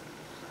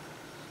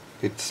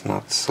 It's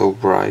not so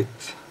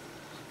bright.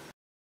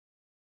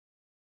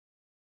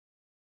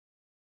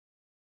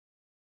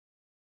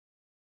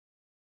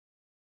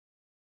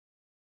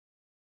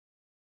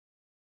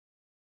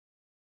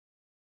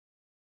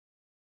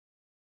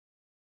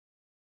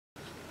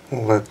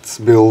 Let's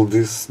build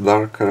this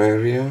darker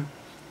area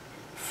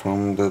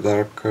from the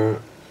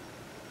darker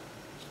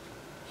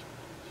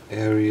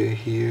area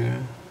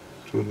here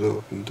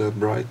to the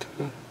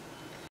brighter.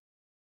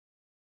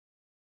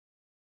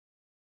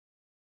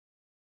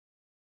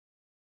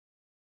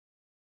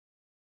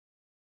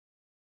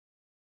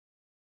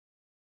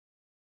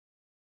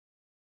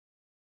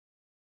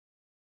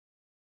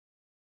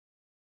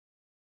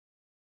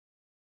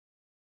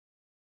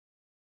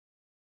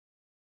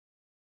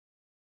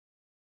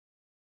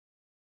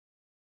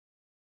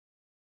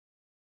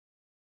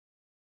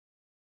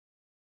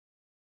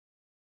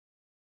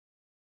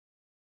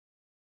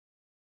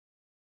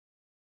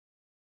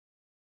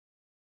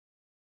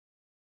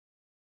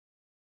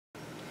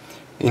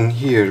 in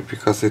here,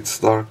 because it's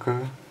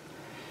darker,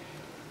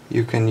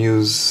 you can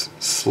use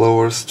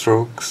slower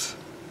strokes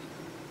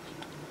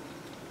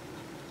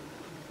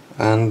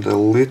and a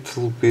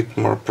little bit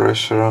more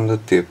pressure on the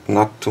tip,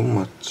 not too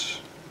much.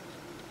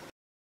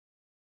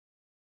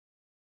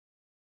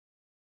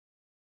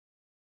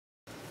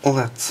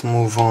 Let's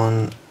move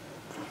on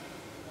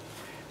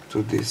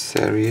to this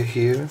area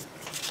here.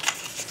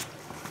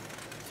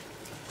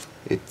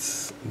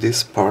 It's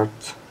this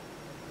part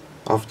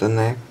of the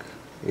neck.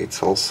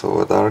 It's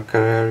also a darker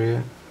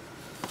area.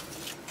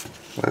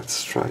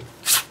 Let's try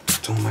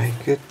to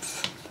make it.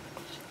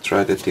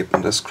 Try the tip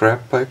on the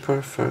scrap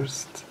paper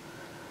first,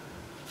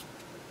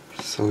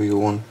 so you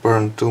won't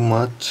burn too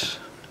much.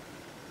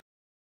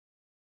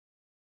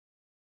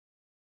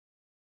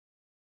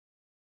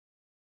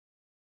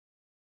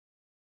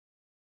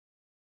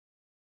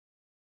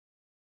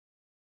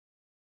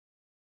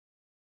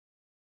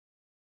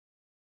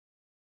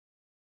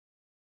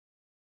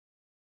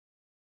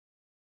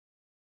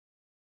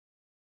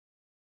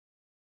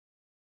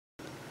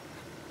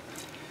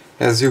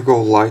 As you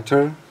go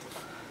lighter,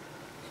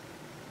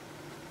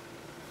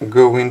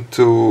 go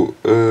into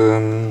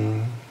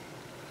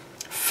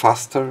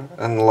faster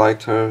and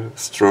lighter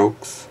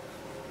strokes.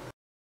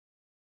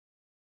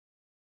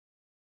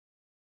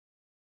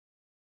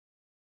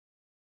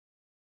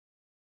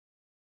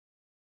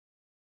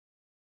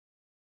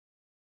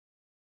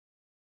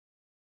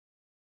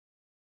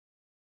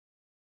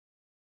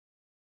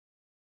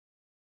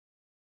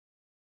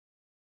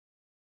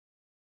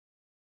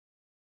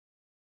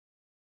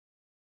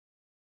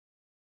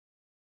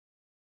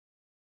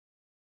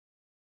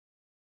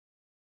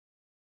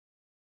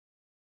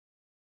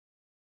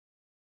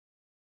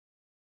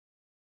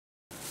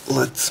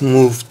 Let's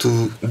move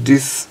to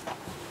this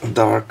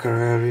darker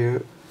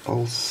area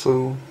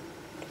also.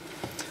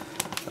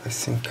 I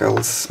think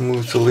I'll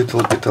smooth a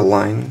little bit the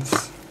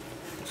lines.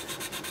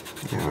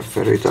 They are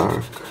very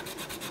dark,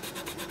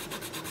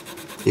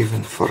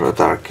 even for a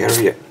dark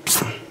area,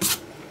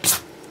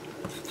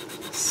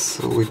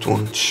 so it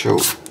won't show.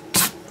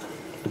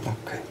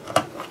 Okay.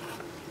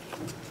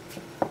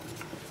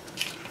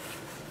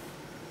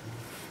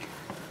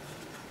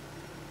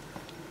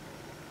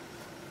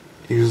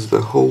 Use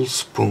the whole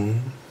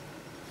spoon.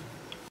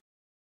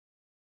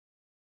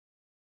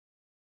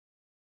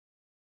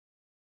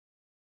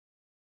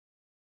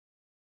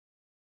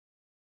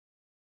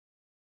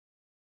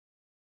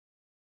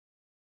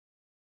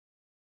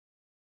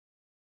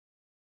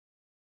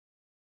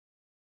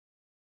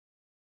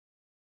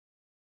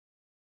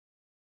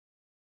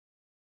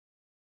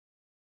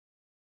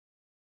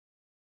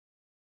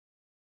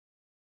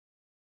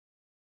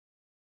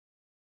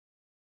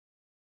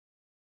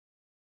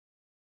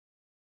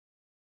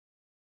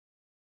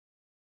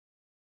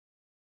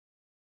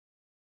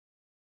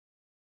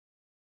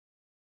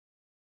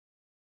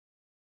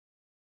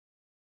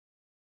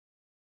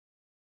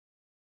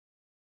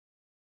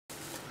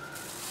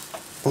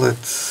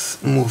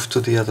 Let's move to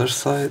the other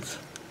side.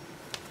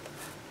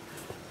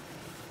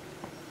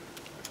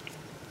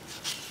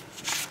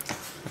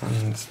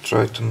 And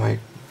try to make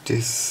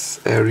this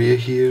area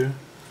here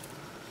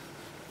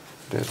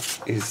that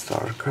is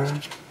darker.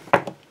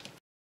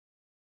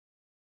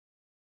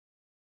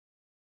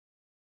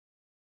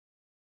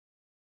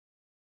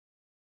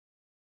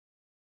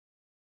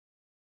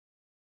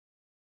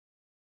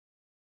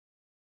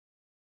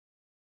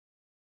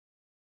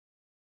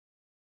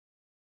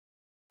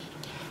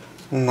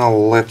 Now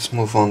let's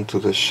move on to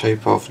the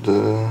shape of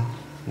the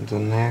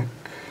neck.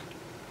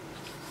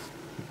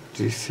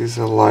 This is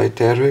a light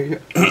area.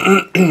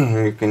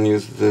 You can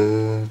use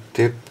the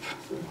tip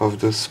of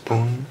the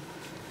spoon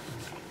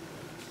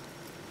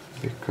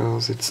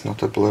because it's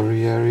not a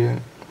blurry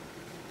area,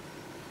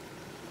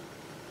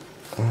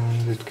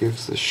 and it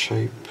gives the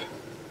shape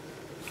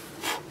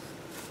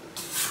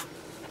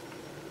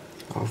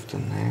of the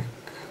neck.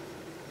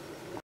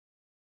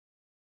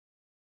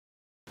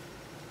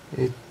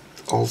 It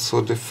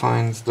also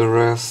defines the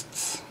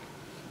rest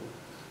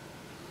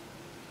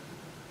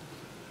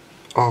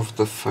of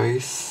the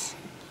face.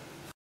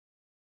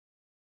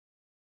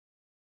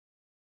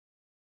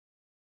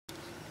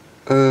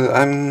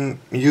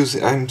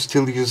 I'm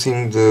still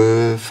using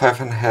the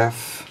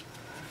 5.5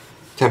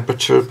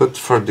 temperature, but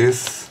for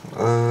this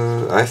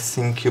I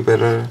think you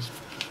better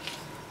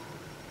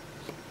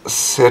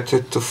set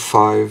it to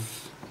 5.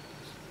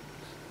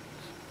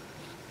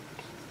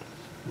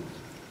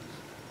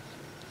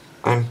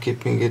 I'm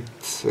keeping it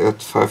at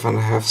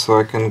 5.5 so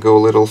I can go a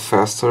little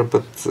faster,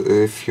 but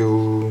if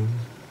you're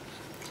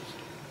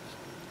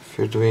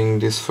doing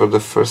this for the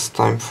first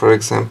time, for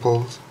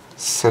example,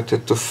 set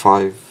it to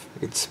 5.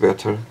 It's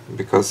better,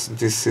 because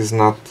this is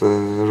not a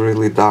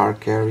really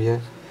dark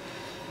area,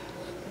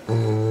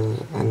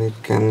 and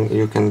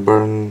you can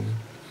burn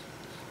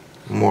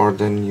more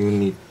than you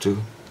need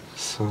to,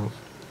 so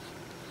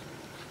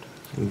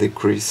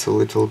decrease a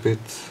little bit.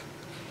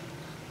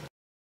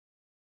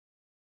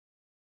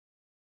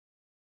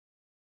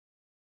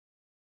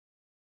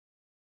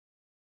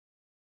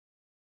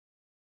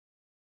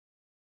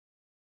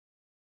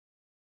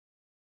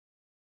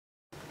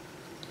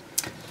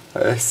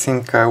 I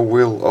think I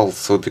will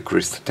also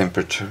decrease the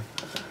temperature.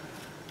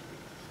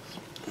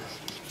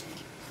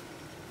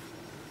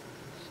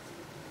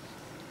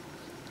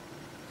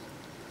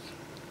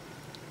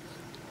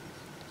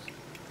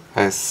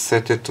 I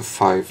set it to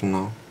 5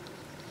 now.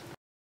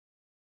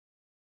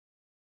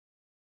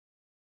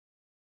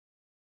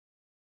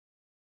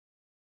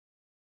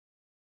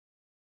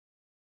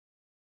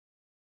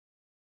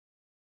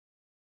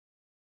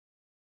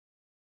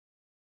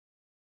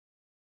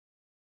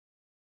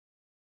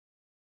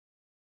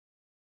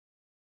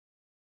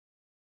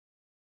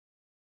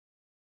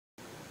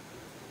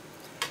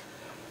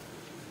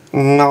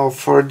 Now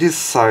for this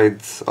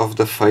side of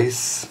the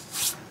face,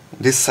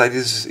 this side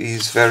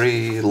is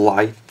very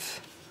light,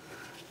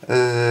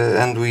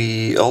 and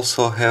we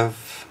also have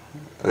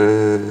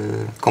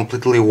a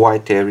completely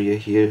white area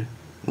here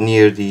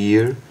near the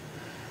ear.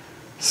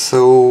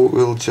 So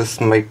we'll just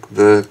make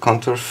the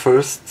contour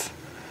first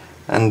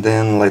and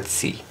then let's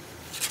see.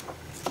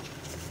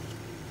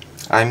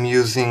 I'm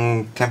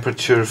using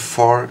temperature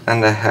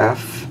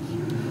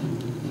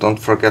 4.5. Don't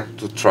forget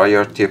to try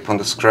your tip on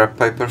the scrap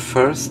paper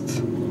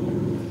first.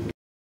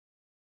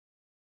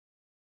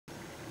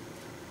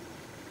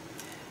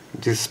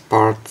 This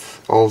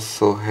part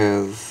also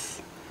has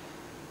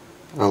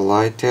a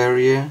light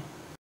area.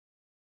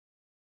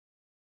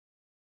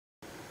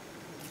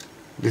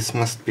 This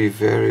must be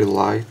very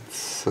light,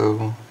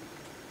 so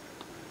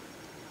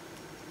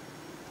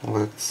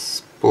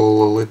let's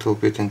pull a little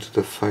bit into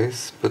the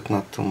face, but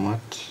not too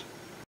much.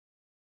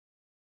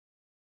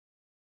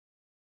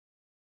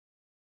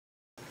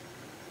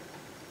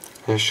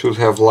 I should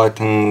have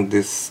lightened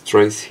this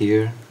trace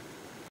here.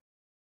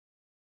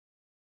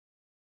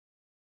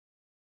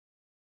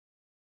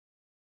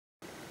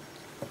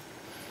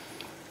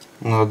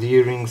 Now the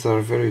earrings are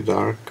very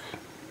dark.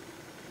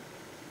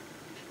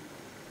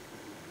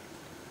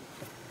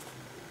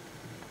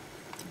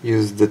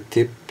 Use the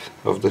tip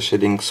of the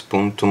shading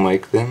spoon to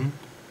make them.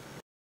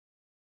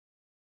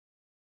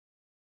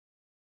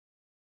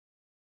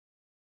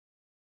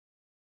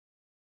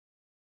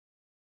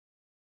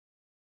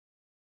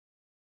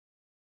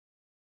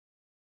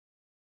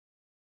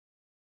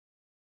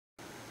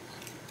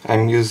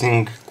 I'm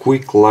using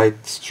quick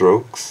light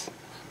strokes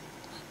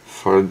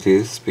for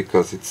this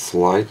because it's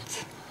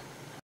light.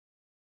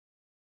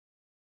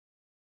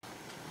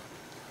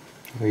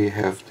 We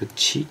have the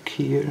cheek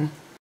here.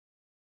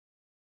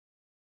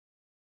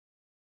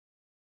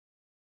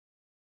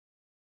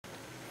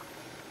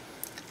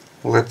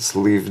 Let's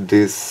leave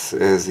this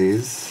as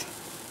is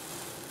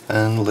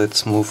and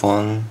let's move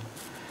on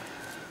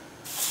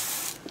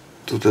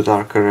to the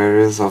darker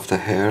areas of the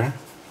hair.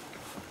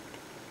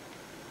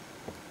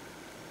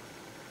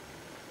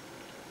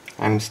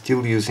 I'm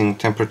still using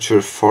temperature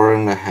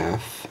 4.5.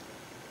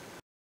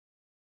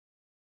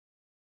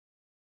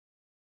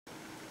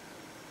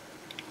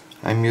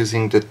 I'm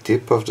using the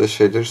tip of the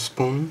shader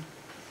spoon.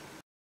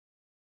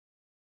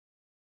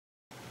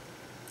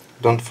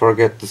 Don't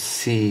forget to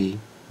see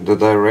the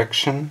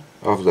direction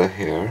of the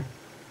hair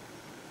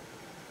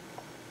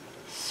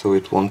so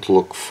it won't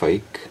look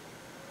fake.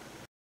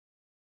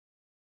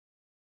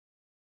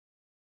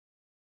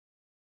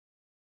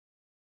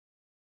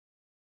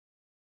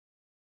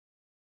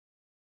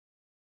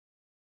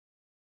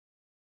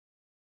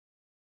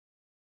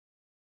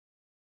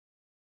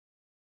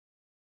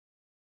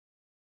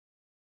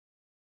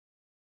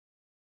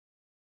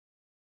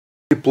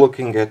 Keep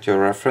looking at your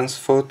reference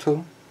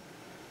photo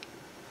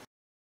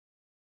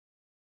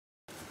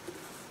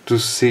to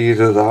see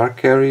the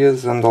dark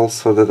areas and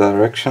also the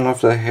direction of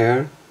the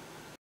hair.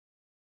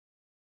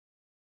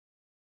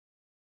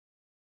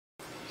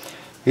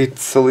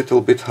 It's a little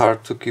bit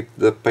hard to keep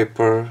the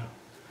paper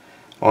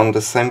on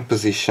the same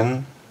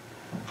position,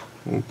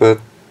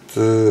 but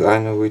I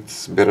know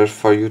it's better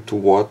for you to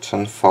watch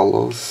and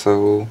follow,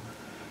 so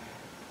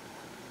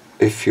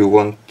if you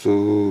want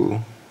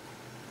to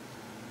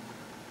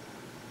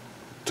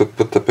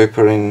put the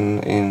paper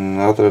in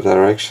other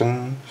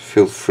direction,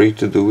 feel free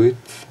to do it.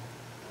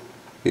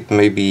 It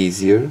may be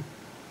easier.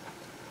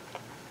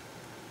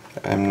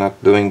 I'm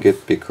not doing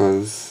it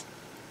because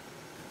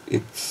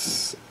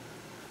it's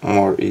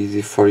more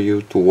easy for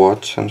you to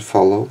watch and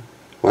follow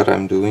what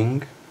I'm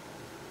doing.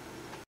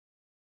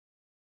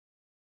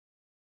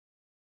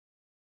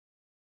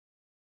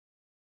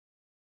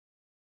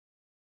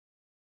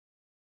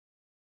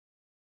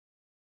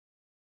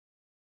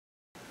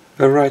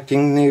 A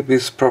writing nib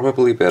is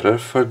probably better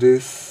for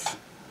this.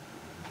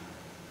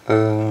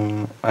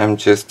 I'm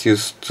just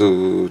used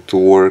to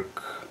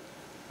work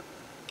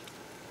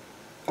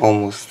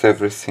almost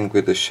everything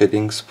with a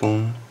shading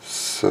spoon,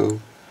 so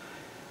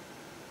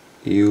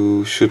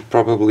you should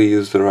probably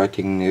use the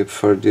writing nib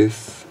for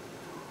this.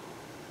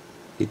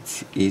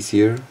 It's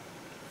easier.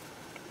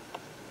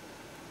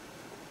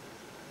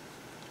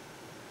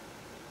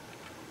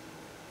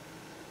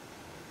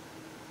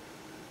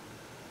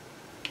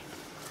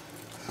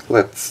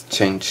 Let's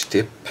change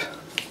tip.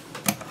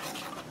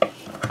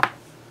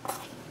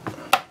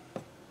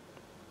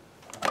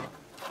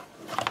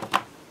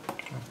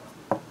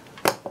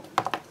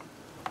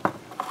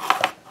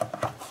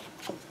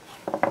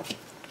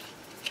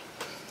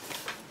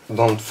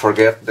 don't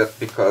forget that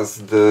because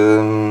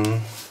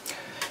the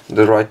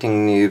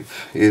writing nib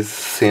is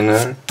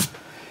thinner,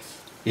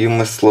 you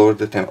must lower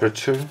the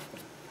temperature.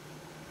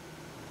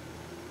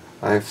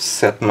 I've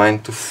set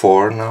mine to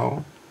 4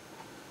 now,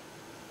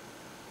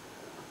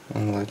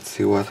 and let's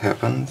see what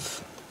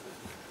happens.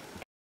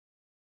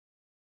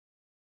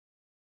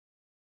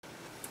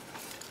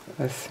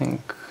 I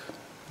think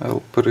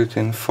I'll put it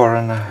in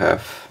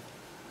 4.5.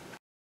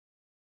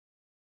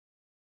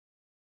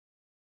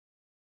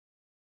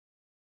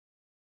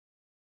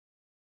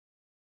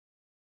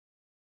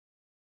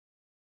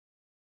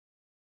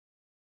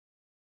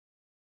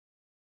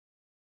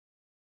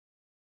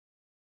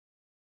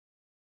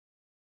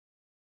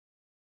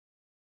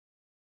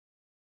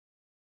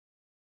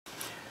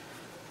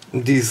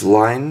 These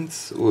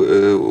lines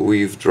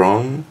we've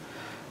drawn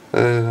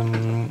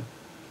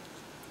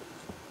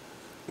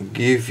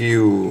give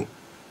you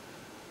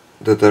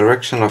the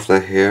direction of the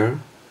hair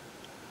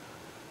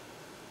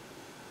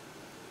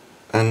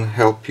and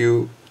help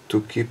you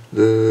to keep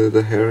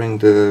the hair in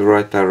the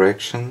right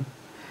direction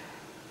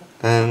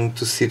and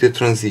to see the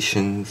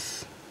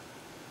transitions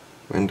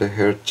when the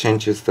hair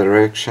changes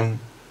direction.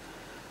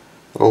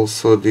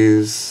 Also,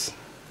 these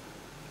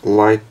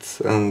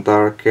light and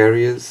dark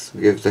areas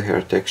give the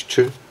hair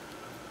texture,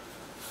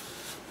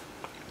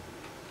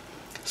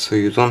 so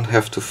you don't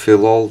have to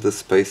fill all the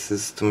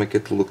spaces to make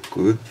it look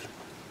good.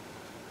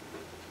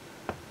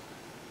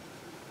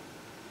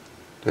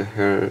 The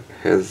hair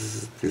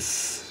has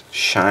this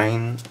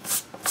shine.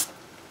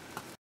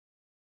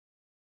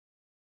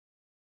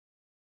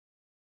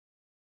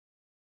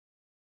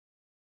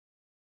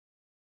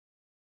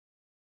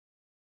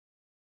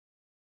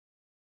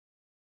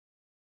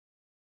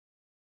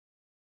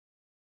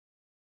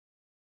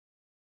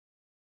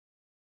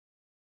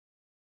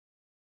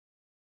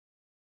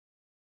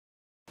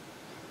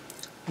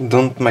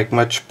 Don't make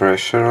much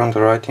pressure on the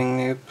writing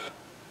nib,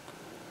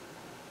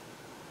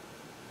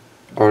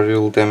 or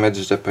you'll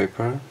damage the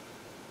paper.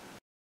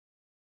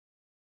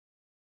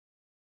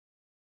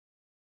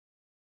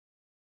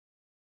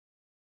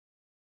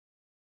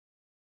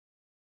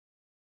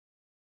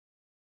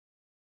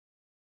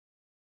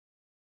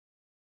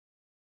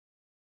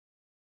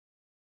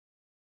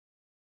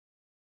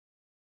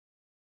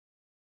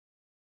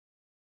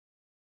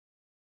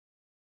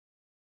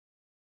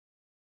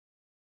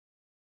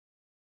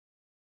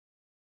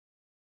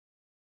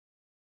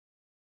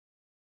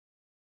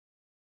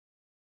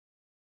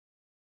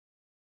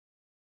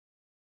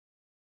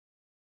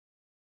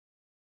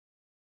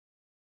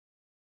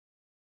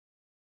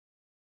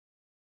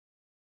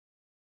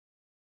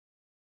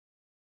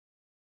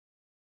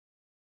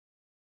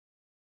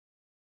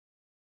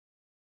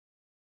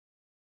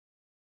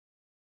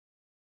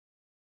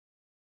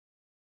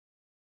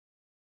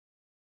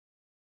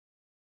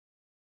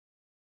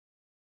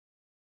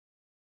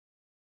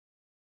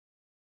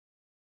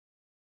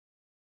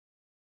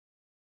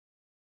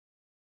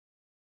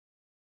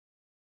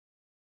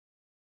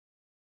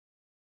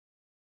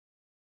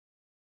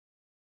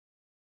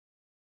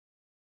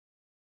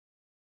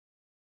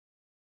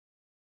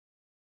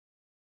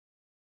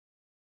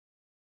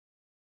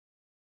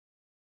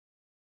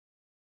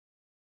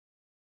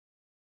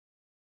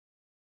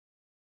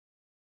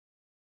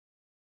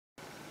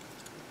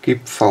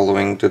 Keep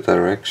following the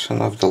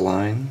direction of the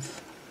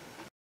lines.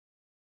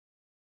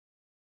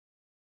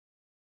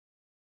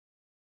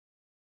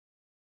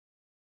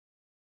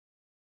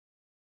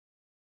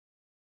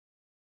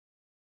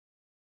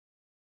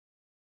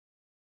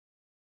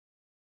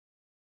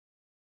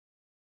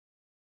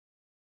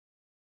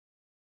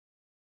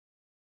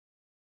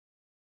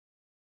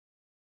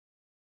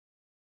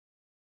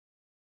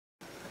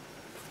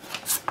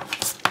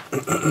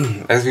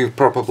 As you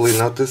probably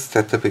noticed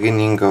at the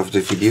beginning of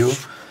the video,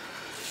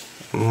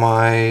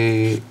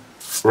 my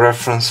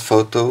reference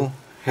photo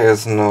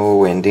has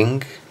no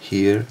ending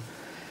here,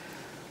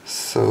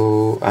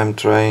 so I'm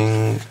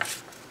trying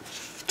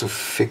to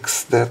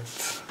fix that.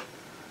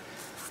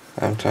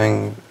 I'm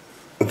trying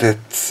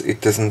that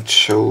it doesn't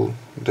show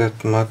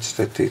that much,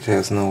 that it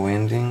has no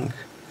ending.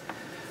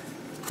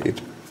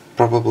 It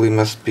probably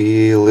must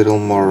be a little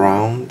more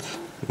round,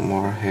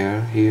 more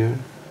hair here.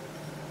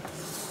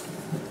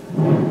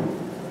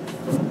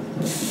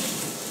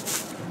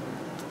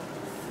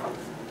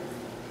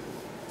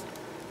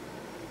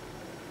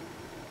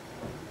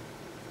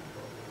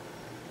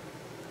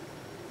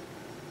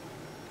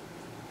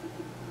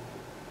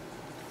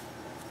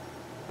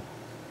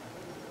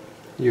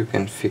 You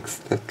can fix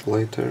that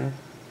later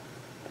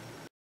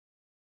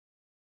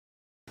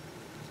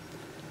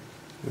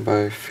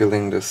by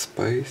filling the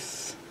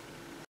space,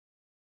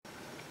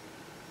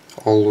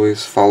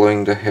 always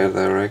following the hair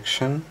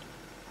direction.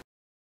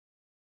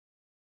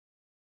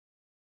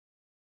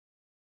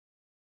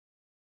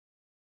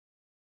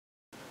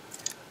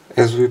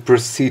 As we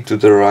proceed to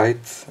the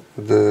right,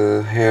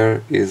 the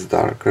hair is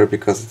darker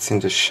because it's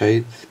in the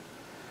shade,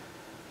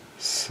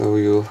 so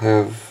you'll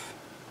have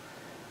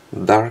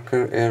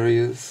darker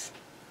areas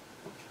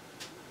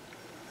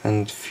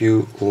and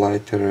few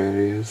lighter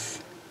areas.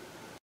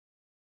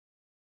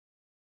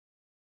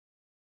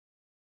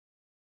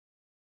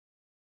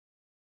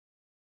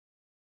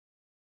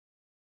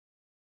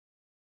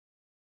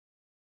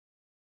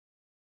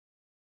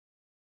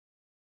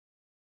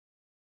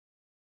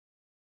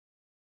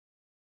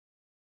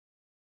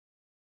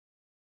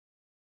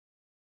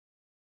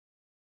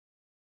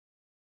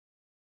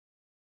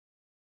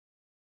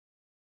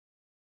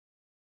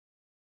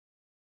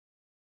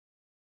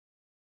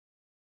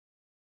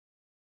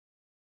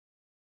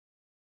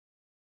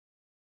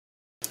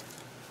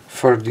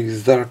 for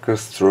these darker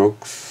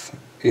strokes,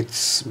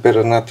 it's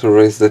better not to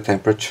raise the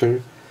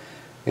temperature.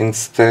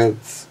 Instead,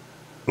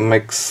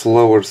 make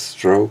slower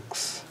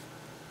strokes.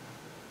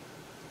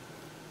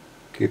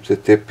 Keep the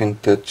tip in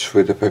touch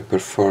with the paper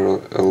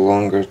for a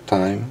longer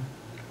time,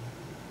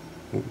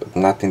 but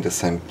not in the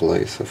same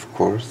place, of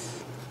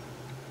course.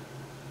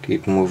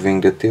 Keep moving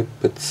the tip,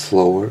 but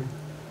slower.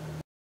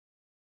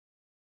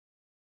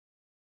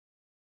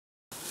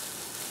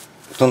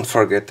 Don't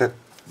forget that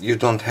you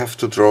don't have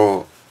to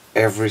draw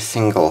every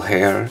single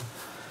hair.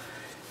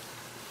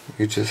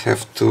 You just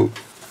have to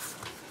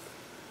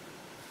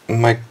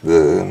make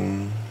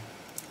the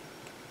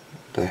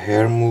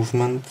hair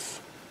movements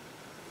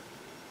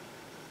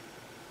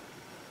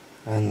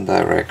and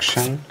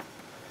direction.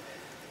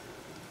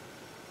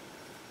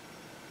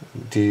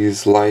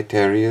 These light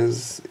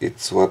areas,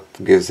 it's what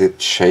gives it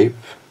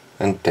shape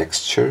and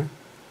texture,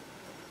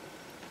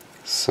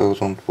 so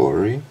don't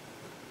worry.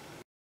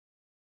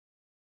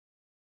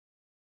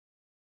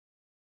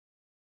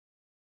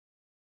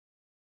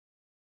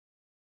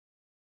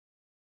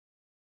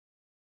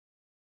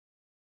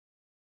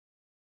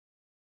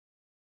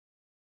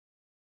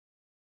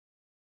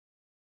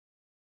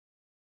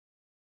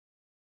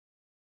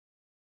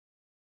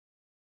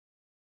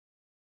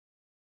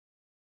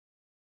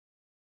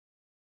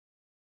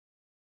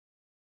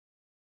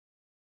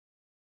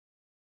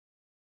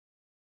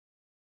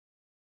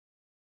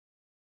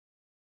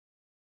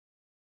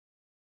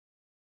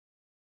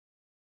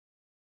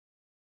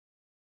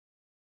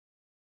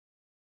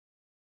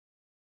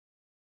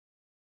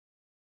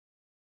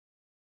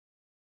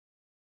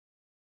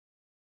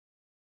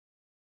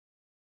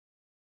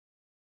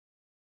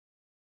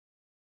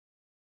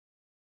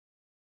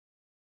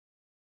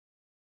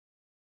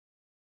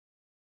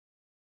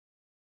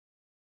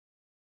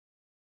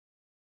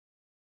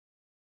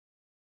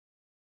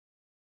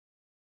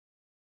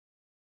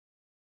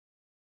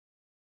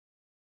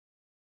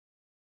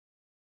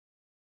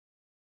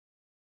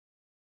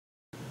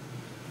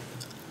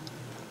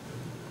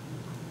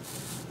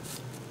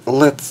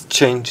 Let's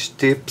change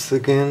tips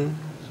again.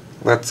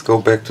 Let's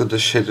go back to the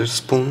shader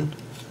spoon,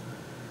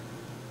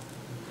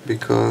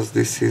 because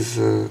this is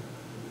a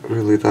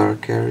really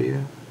dark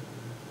area.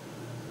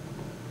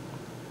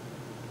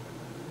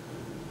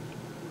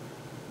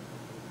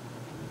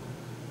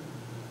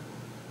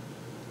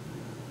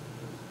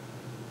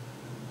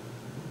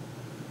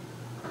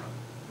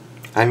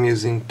 I'm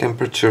using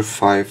temperature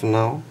 5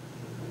 now.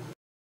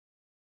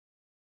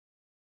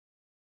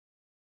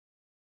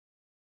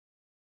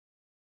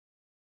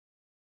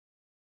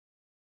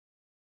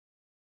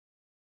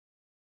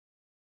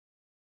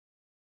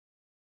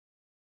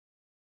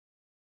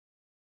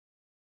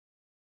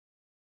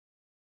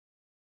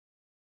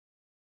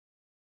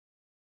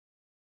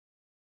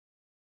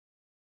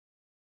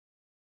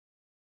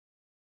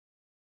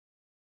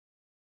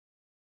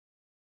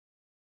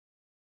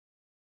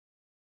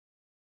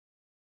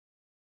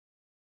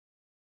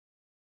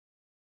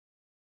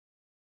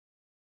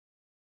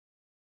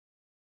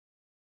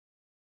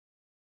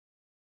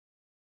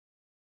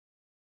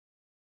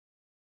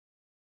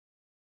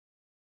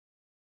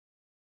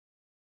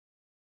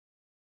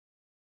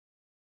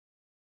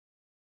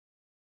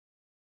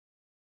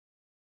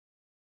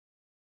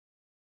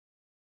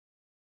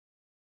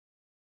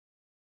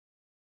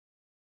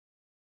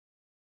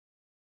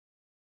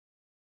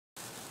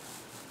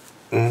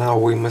 Now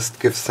we must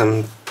give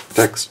some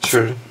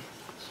texture,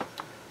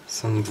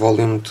 some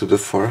volume to the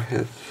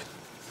forehead.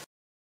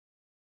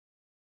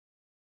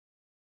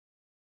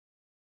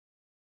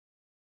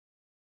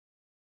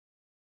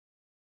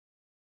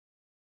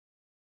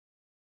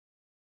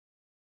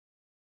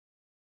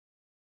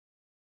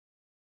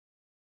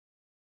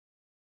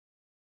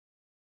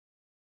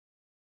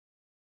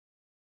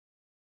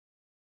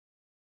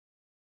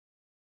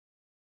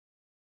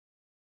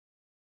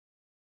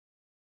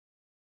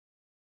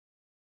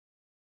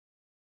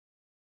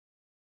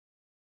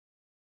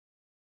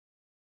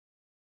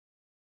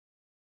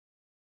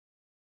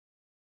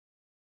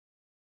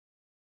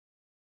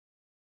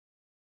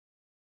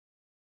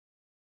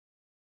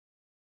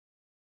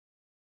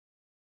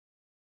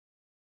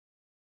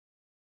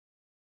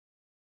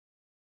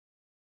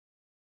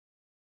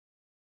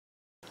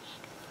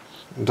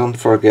 Don't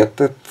forget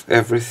that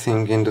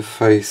everything in the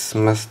face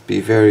must be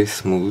very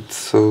smooth,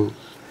 so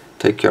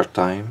take your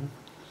time.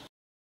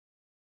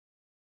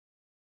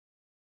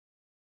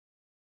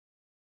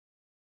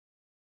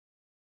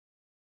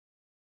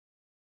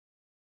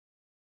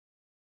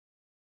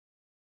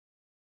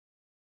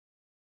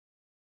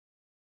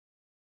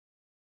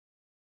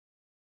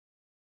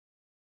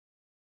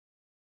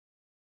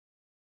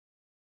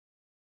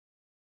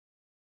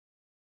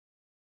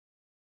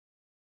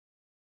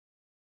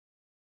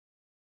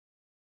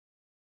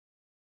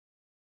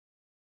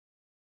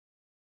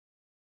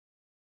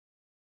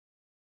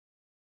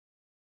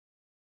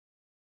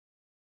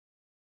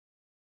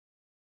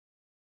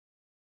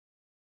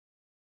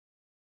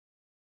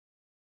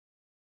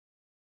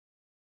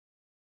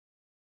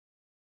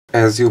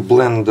 As you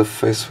blend the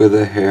face with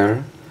the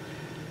hair,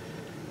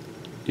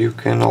 You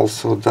can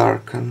also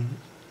darken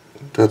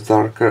the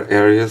darker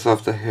areas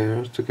of the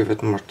hair to give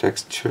it more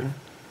texture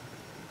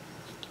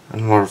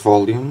and more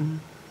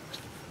volume,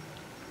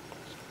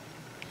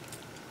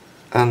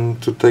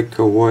 and to take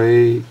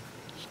away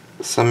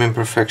some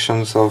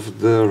imperfections of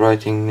the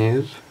writing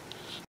nib.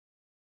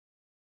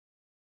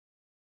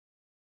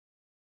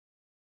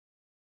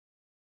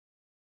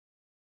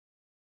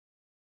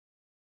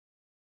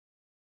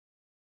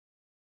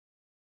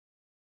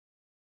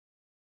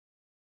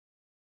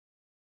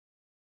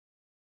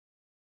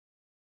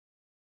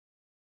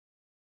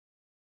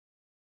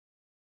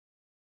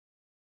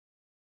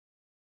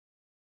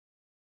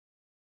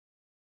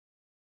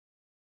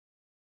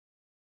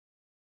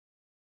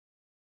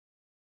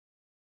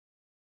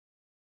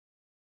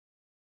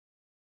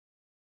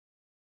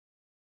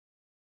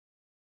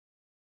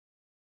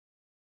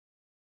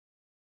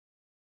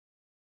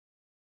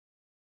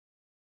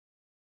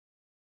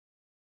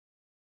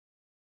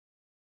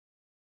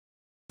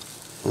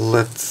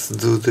 Let's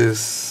do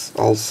this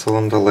also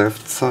on the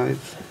left side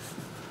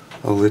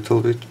a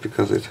little bit,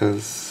 because it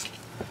has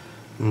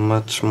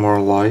much more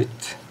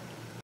light.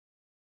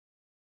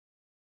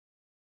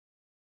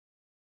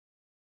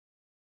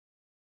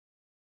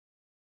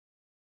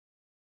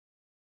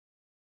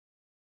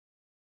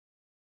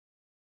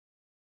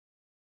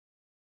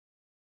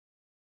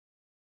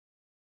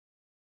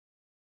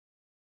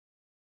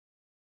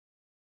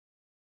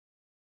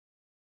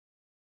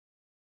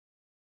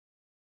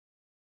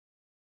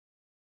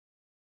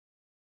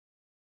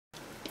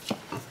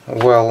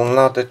 Well,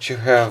 now that you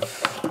have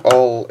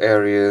all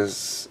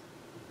areas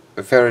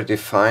very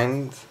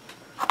defined,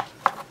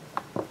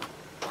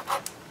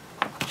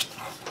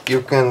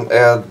 you can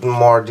add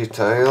more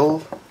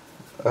detail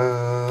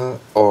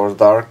or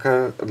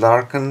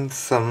darken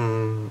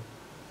some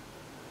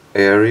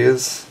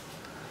areas.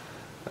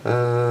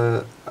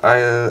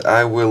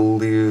 I will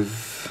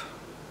leave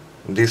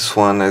this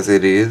one as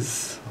it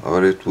is,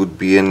 or it would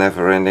be a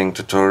never-ending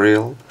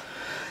tutorial.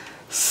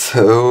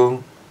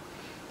 So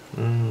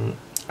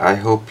I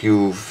hope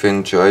you've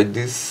enjoyed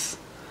this,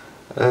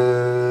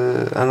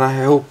 and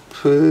I hope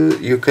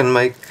you can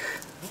make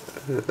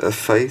a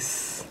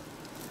face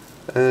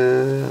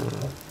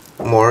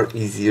more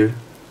easier.